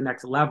speaking to the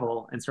next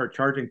level and start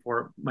charging for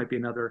it might be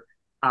another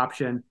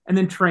option. And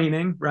then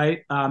training,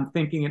 right?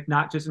 Thinking it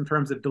not just in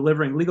terms of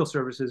delivering legal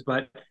services,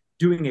 but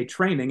doing a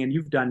training, and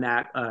you've done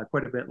that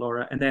quite a bit,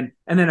 Laura. And then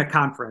a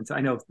conference. I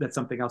know that's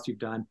something else you've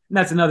done, and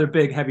that's another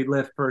big heavy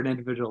lift for an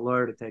individual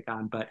lawyer to take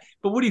on. But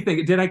what do you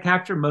think? Did I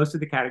capture most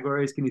of the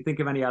categories? Can you think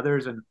of any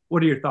others? And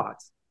what are your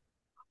thoughts?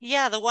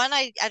 yeah, the one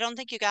I don't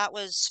think you got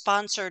was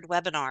sponsored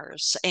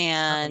webinars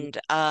Uh-oh.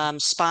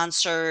 and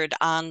sponsored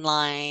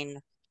online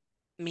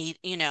meet,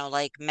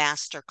 like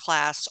master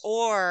class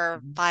or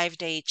Mm-hmm.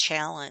 5-day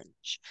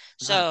challenge.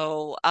 Uh-huh.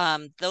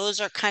 So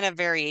those are kind of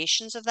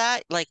variations of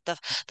that. Like the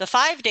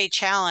 5-day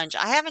challenge,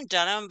 I haven't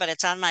done them, but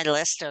it's on my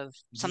list of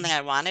Mm-hmm. something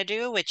I want to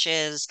do, which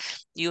is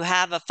you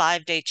have a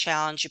 5-day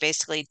challenge. You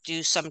basically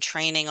do some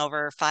training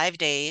over 5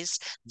 days.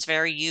 It's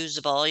very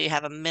usable. You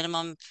have a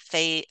minimum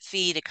fee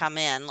to come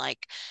in,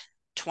 like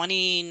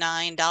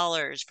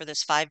 $29 for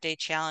this 5-day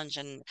challenge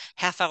and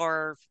half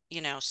hour,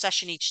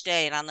 session each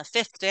day. And on the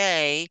fifth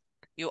day,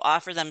 you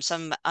offer them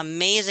some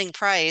amazing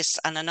price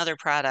on another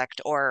product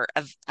or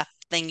a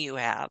thing you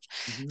have.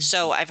 Mm-hmm.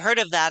 So I've heard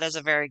of that as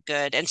a very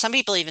good, and some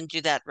people even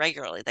do that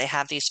regularly. They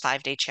have these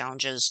 5-day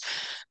challenges,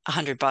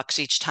 $100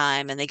 each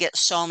time, and they get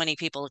so many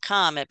people to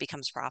come, it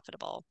becomes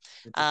profitable.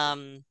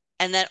 Interesting.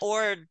 And then,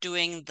 or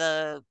doing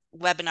the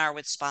webinar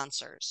with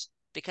sponsors,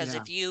 because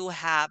Yeah. if you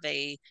have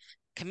a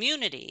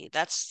community.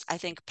 That's, I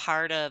think,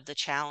 part of the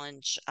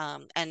challenge.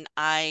 And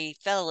I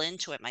fell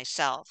into it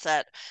myself,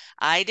 that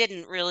I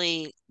didn't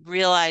really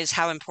realize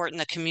how important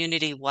the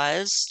community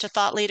was to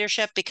thought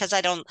leadership, because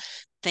I don't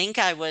think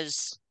I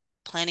was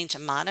planning to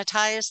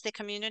monetize the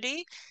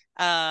community,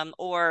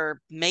 or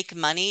make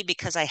money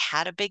because I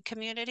had a big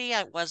community.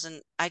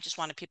 I just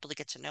wanted people to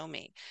get to know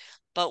me.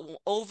 But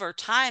over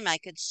time, I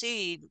could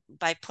see,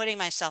 by putting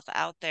myself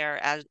out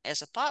there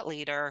as a thought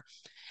leader,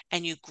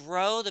 and you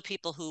grow the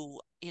people who,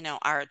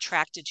 are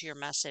attracted to your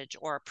message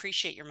or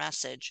appreciate your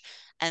message,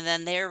 and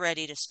then they're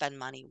ready to spend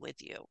money with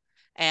you.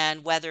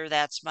 And whether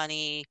that's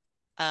money,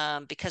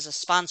 because a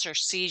sponsor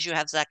sees you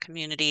have that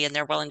community and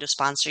they're willing to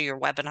sponsor your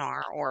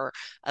webinar or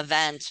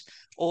event,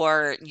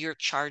 or you're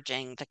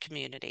charging the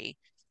community.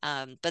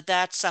 But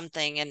that's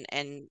something,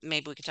 and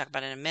maybe we could talk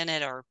about it in a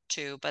minute or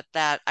two, but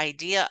that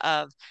idea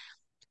of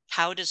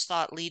how does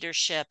thought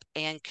leadership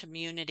and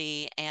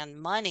community and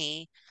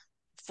money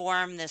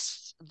form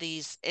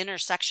these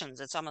intersections.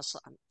 It's almost,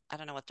 I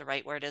don't know what the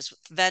right word is.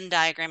 Venn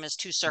diagram is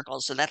two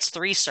circles, so that's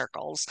three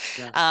circles.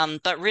 Yeah.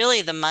 But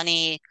really, the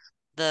money,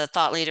 the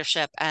thought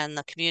leadership, and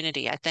the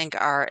community, I think,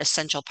 are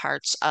essential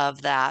parts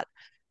of that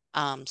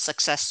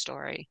success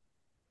story.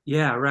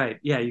 Yeah, right.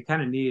 Yeah, you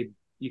kind of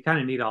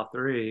need all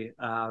three,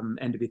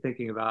 and to be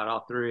thinking about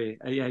all three.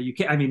 Yeah, you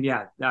can. I mean,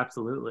 yeah,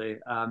 absolutely.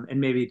 And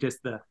maybe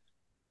just the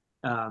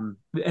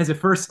as a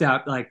first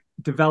step, like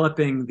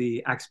developing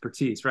the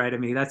expertise, right? I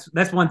mean,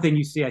 that's one thing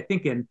you see, I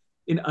think, in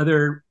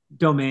other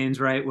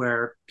domains, right,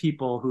 where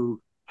people who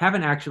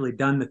haven't actually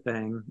done the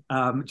thing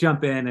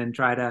jump in and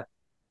try to,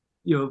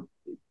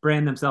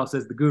 brand themselves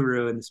as the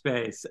guru in the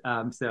space.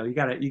 So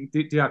you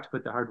do have to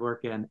put the hard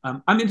work in.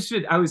 I'm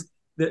interested.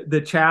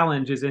 The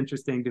challenge is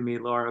interesting to me,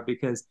 Laura,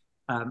 because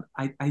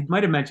I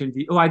might have mentioned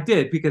I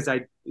did, because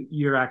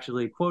you're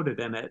actually quoted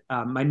in it.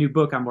 My new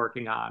book I'm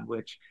working on,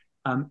 which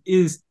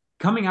is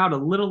coming out a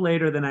little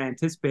later than I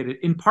anticipated,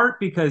 in part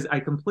because I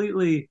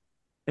completely,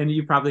 and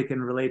you probably can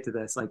relate to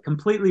this, like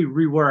completely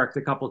reworked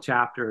a couple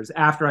chapters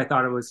after I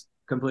thought it was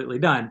completely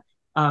done.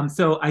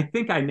 So I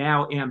think I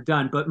now am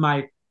done, but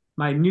my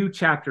new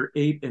chapter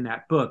 8 in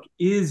that book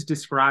is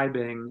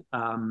describing,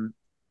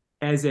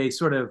 as a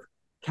sort of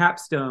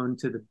capstone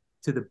to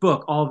the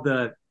book, all of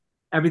the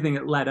everything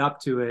that led up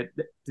to it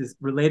that is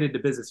related to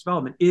business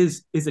development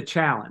is a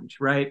challenge,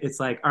 right? It's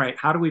like, all right,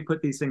 how do we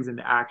put these things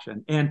into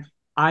action? And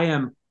I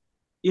am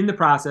in the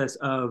process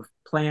of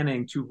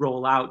planning to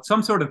roll out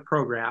some sort of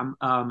program,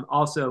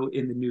 also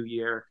in the new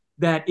year,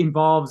 that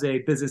involves a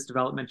business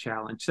development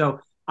challenge. So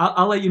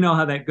I'll let you know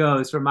how that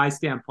goes from my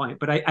standpoint.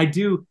 But I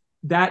do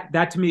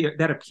that to me,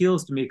 that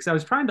appeals to me, because I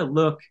was trying to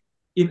look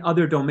in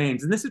other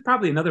domains, and this is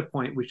probably another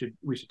point we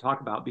should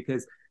talk about,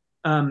 because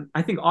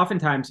I think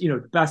oftentimes,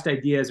 the best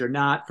ideas are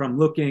not from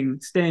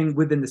staying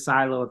within the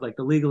silo of like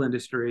the legal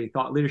industry,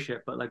 thought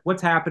leadership, but like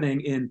what's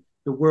happening in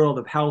the world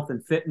of health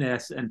and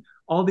fitness and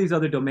all these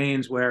other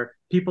domains where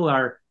people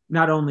are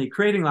not only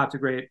creating lots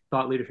of great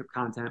thought leadership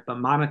content, but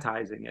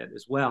monetizing it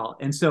as well.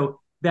 And so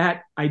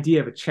that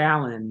idea of a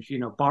challenge,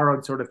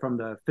 borrowed sort of from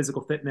the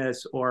physical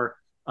fitness or,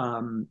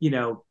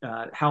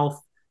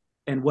 health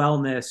and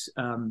wellness,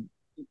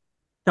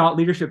 thought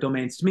leadership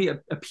domains, to me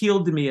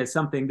appealed to me as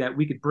something that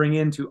we could bring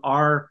into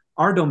our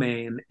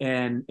domain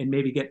and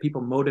maybe get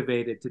people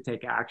motivated to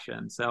take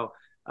action. So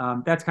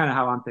that's kind of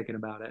how I'm thinking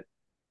about it.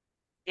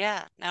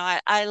 Yeah, no,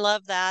 I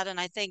love that. And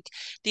I think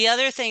the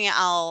other thing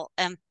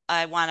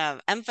I want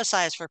to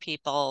emphasize for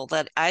people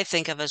that I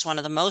think of as one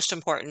of the most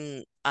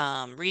important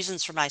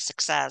reasons for my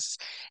success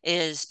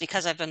is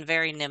because I've been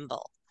very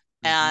nimble.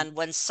 Mm-hmm. And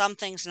when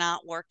something's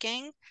not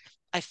working,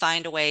 I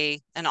find a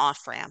way, an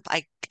off ramp.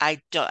 I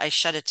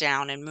shut it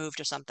down and move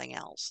to something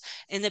else.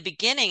 In the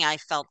beginning, I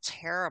felt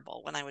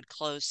terrible when I would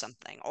close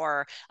something,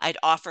 or I'd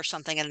offer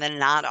something and then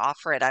not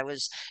offer it. I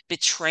was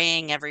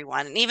betraying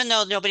everyone. And even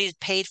though nobody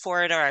paid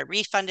for it, or I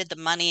refunded the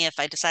money if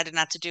I decided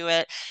not to do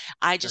it,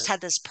 I just Right.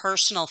 had this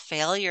personal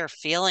failure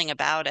feeling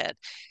about it.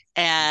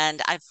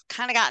 And I've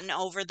kind of gotten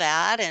over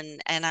that, and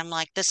I'm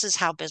like, this is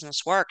how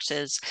business works,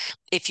 is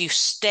if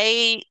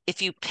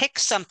you pick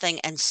something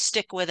and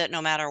stick with it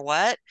no matter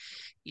what,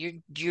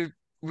 you're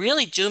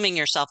really dooming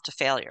yourself to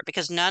failure,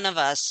 because none of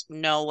us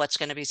know what's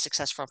going to be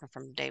successful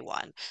from day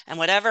one. And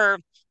whatever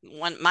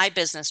one my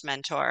business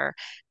mentor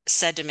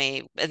said to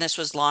me, and this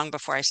was long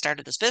before I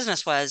started this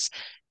business, was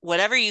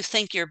whatever you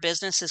think your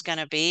business is going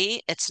to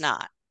be, it's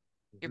not.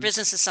 Your Mm-hmm.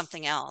 business is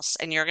something else,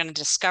 and you're going to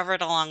discover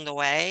it along the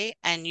way,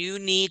 and you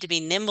need to be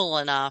nimble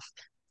enough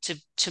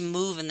to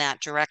move in that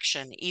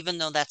direction, even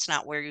though that's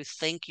not where you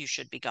think you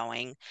should be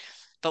going.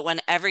 But when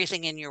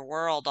everything in your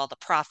world, all the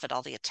profit,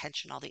 all the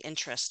attention, all the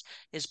interest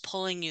is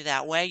pulling you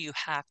that way, you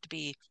have to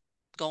be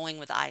going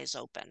with eyes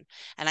open.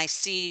 And I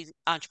see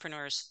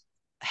entrepreneurs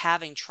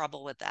having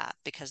trouble with that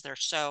because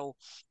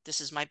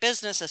this is my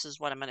business, this is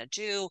what I'm going to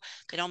do.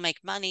 They don't make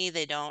money,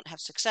 they don't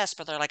have success,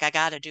 but they're like, I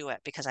got to do it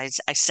because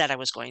I said I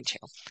was going to.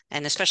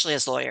 And especially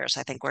as lawyers,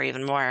 I think we're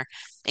even more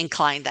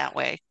inclined that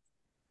way.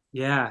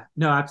 Yeah,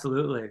 no,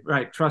 absolutely.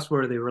 Right.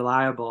 Trustworthy,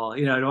 reliable.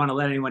 I don't want to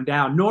let anyone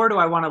down, nor do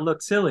I want to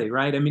look silly,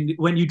 right? I mean,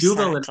 when you do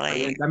build an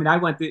Exactly. audience, I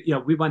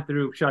mean, we went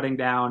through shutting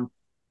down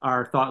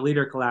our Thought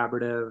Leader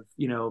Collaborative,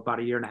 about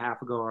a year and a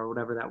half ago or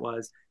whatever that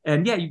was.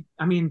 And yeah,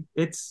 I mean,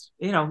 it's,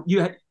 I don't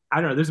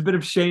know, there's a bit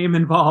of shame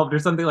involved or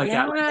something like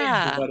that. Like, hey,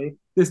 Yeah. everybody,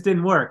 this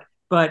didn't work.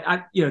 But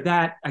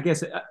that, I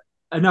guess,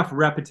 enough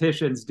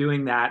repetitions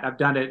doing that. I've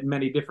done it in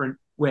many different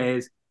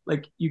ways,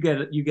 like you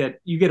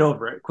get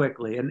over it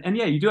quickly, and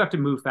yeah, you do have to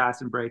move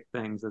fast and break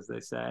things, as they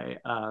say,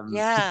 to get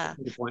Yeah.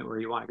 to the point where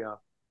you want to go.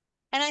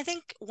 And I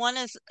think one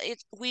is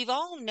it we've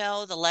all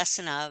know the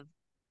lesson of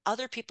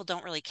other people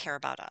don't really care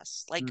about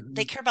us. Like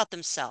they Hmm. care about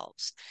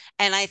themselves.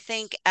 And I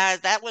think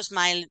that was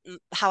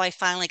how I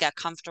finally got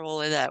comfortable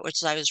with it, which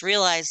is I was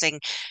realizing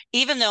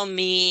even though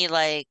me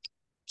like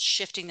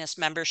shifting this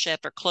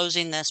membership or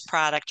closing this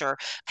product or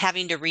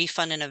having to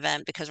refund an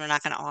event because we're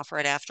not going to offer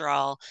it after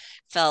all,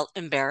 felt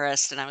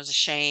embarrassed and I was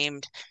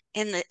ashamed.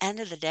 In the end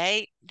of the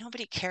day,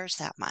 nobody cares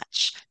that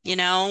much.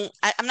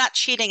 I'm not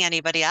cheating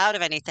anybody out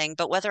of anything,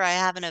 but whether I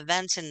have an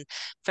event in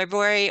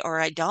February or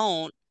I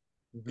don't,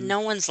 Hmm.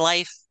 no one's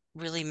life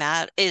really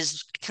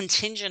is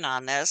contingent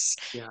on this.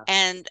 Yeah.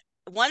 And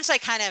once I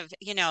kind of,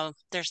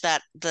 there's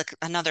the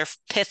another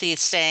pithy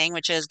saying,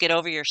 which is get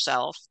over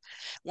yourself.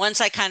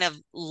 Once I kind of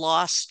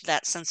lost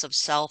that sense of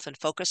self and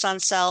focus on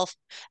self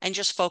and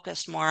just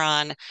focused more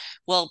on,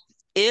 well,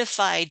 if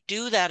I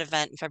do that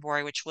event in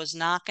February, which was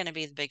not going to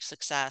be the big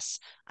success,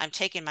 I'm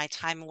taking my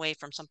time away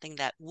from something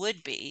that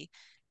would be.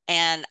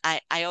 And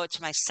I owe it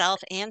to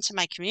myself and to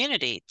my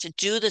community to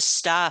do the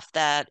stuff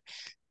that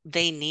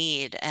they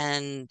need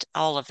and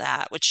all of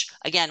that, which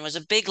again was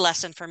a big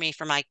lesson for me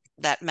for my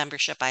that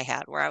membership I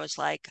had where I was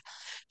like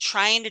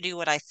trying to do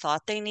what I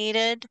thought they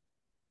needed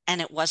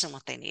and it wasn't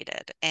what they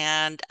needed.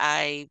 And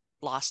I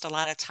lost a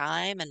lot of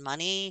time and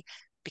money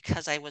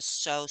because I was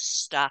so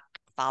stuck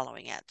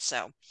following it.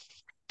 So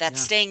that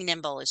Yeah. staying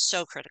nimble is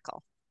so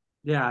critical.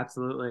 Yeah,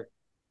 absolutely.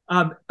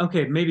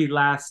 Okay, maybe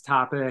last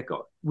topic.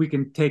 We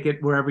can take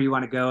it wherever you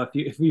want to go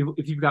if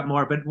you've got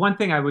more. But one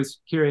thing I was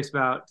curious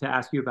about to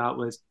ask you about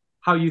was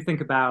how you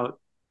think about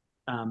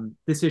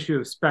this issue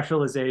of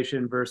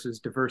specialization versus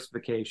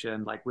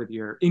diversification, like with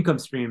your income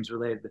streams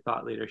related to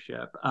thought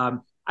leadership.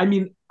 I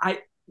mean,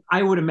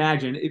 I would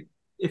imagine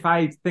if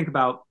I think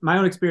about my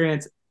own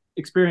experience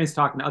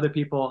talking to other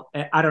people,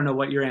 I don't know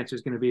what your answer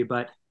is going to be,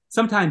 but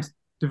sometimes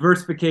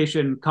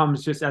diversification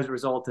comes just as a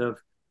result of,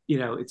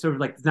 it's sort of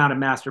like it's not a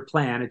master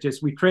plan. It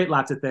just we create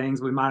lots of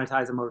things, we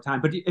monetize them over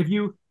time. But have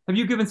you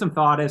given some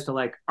thought as to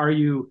like,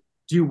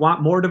 do you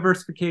want more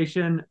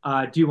diversification?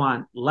 Do you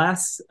want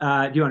less?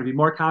 Do you want to be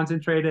more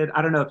concentrated?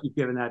 I don't know if you've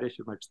given that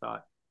issue much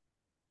thought.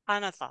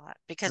 Ton of thought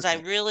because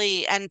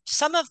Okay. and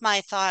some of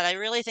my thought, I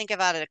really think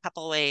about it a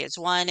couple ways.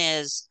 One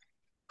is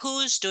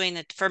who's doing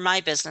it for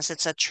my business?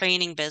 It's a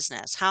training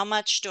business. How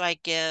much do I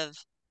give?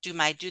 Do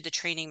the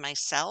training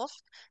myself?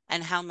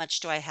 And how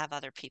much do I have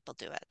other people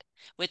do it?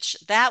 Which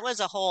that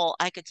was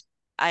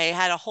I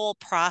had a whole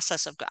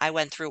process I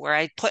went through where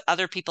I put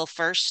other people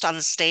first on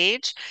the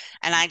stage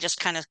and I just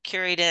kind of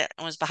curated it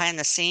and was behind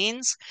the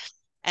scenes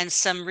and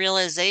some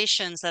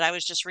realizations that I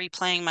was just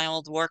replaying my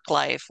old work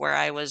life where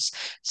I was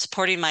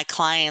supporting my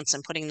clients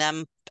and putting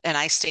them and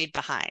I stayed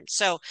behind.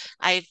 So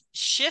I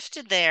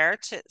shifted there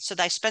so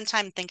that I spent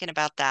time thinking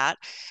about that.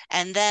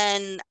 And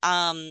then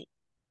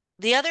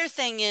the other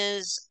thing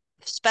is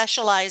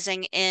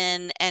specializing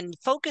in and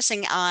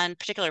focusing on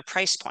particular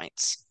price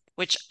points,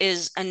 which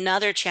is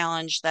another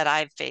challenge that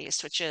I've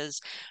faced, which is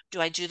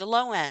do I do the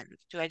low end?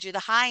 Do I do the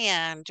high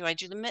end? Do I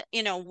do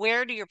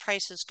where do your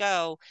prices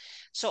go?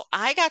 So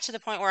I got to the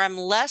point where I'm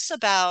less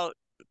about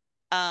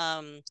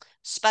um,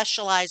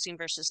 specializing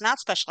versus not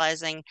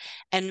specializing.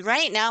 And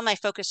right now, my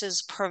focus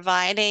is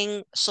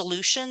providing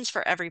solutions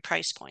for every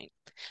price point.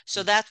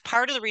 So that's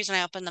part of the reason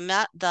I opened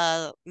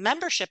the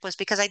membership was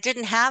because I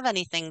didn't have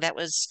anything that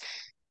was,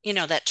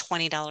 that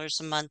 $20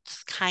 a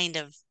month kind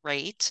of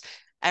rate.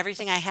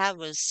 Everything I had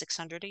was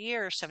 600 a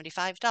year,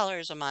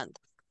 $75 a month.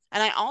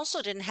 And I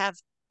also didn't have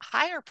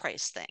higher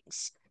price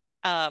things.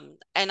 And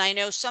I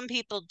know some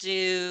people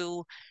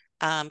do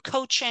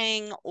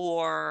coaching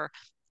or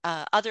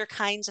other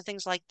kinds of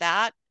things like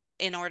that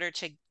in order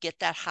to get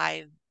that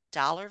high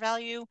dollar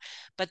value.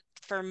 But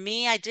for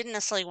me, I didn't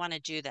necessarily want to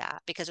do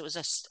that because it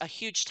was a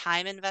huge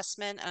time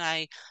investment and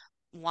I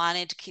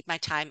wanted to keep my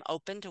time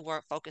open to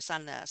work focus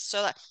on this.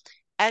 So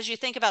as you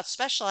think about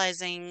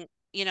specializing,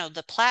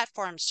 the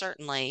platform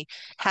certainly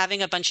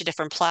having a bunch of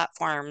different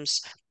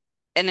platforms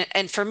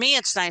and for me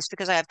it's nice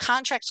because I have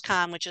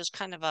contracts.com, which is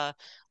kind of a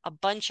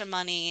bunch of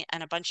money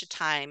and a bunch of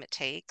time it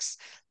takes.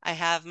 I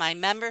have my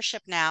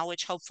membership now,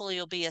 which hopefully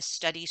will be a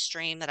steady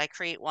stream that I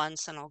create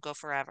once and I'll go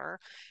forever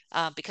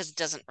because it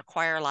doesn't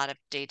require a lot of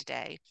day to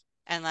day.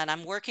 And then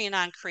I'm working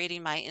on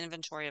creating my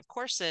inventory of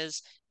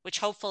courses, which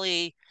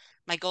hopefully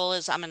my goal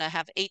is I'm going to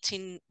have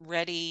 18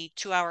 ready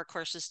 2-hour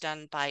courses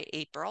done by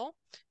April.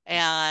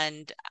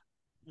 And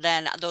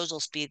then those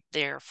will be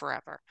there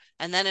forever.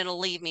 And then it'll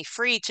leave me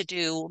free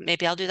to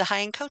maybe I'll do the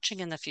high end coaching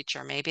in the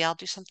future. Maybe I'll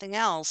do something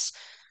else.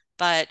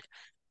 But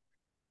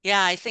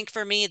yeah, I think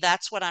for me,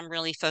 that's what I'm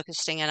really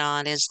focusing in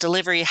on is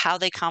delivery, how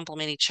they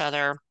complement each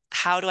other.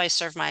 How do I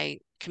serve my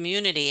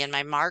community and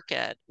my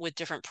market with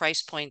different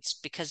price points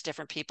because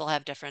different people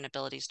have different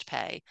abilities to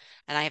pay.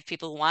 And I have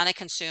people who want to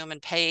consume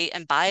and pay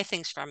and buy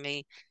things from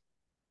me.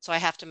 So I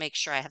have to make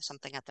sure I have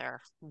something at their,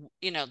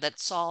 that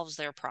solves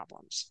their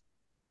problems.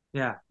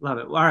 Yeah, love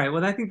it. All right.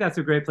 Well, I think that's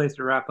a great place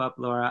to wrap up,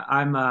 Laura.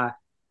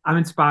 I'm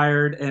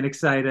inspired and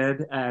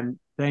excited, and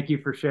thank you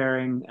for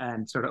sharing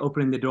and sort of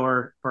opening the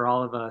door for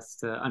all of us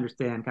to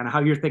understand kind of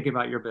how you're thinking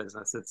about your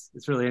business.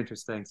 It's really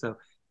interesting. So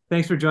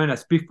thanks for joining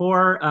us.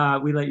 Before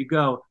we let you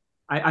go,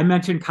 I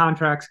mentioned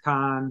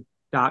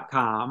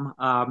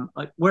contractscon.com.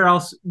 Like where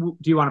else do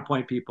you want to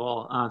point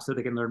people so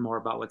they can learn more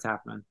about what's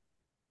happening?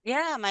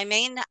 Yeah, my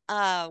main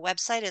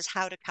website is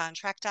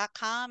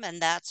howtocontract.com,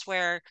 and that's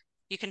where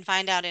you can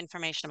find out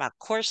information about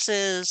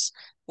courses,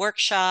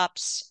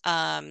 workshops,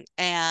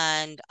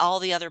 and all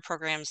the other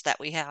programs that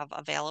we have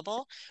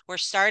available. We're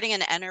starting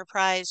an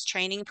enterprise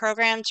training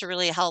program to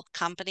really help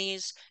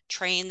companies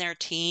train their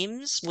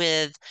teams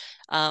with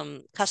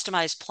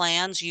customized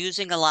plans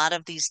using a lot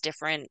of these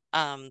different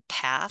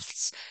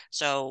paths.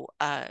 So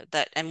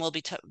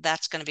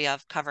that's going to be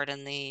covered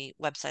in the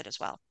website as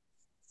well.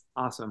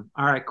 Awesome.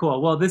 All right,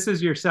 cool. Well, this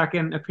is your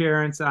second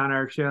appearance on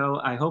our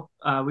show. I hope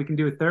we can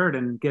do a third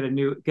and get a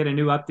new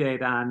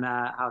update on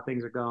how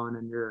things are going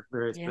in your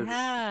various businesses.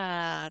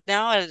 Yeah.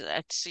 No,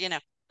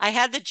 I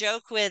had the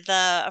joke with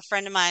a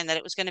friend of mine that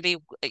it was going to be,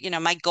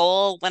 my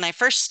goal when I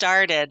first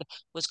started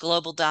was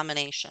global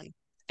domination.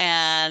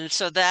 And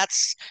so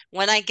that's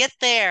when I get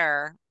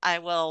there,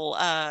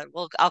 I'll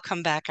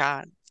come back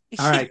on.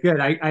 All right, good.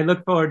 I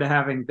look forward to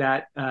having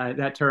that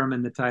term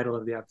in the title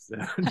of the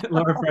episode.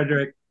 Laura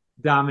Frederick,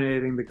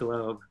 dominating the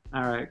globe.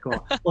 All right,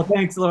 cool. Well,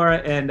 thanks,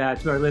 Laura, and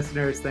to our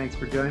listeners, thanks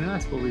for joining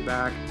us. We'll be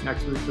back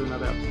next week with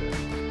another episode.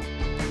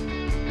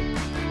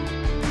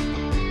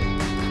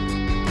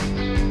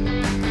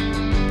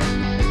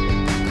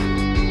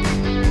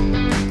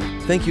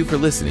 Thank you for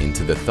listening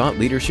to the Thought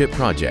Leadership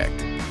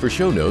Project. For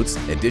show notes,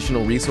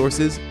 additional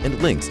resources,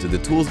 and links to the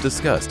tools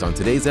discussed on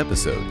today's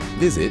episode,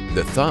 visit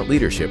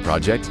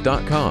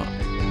thethoughtleadershipproject.com.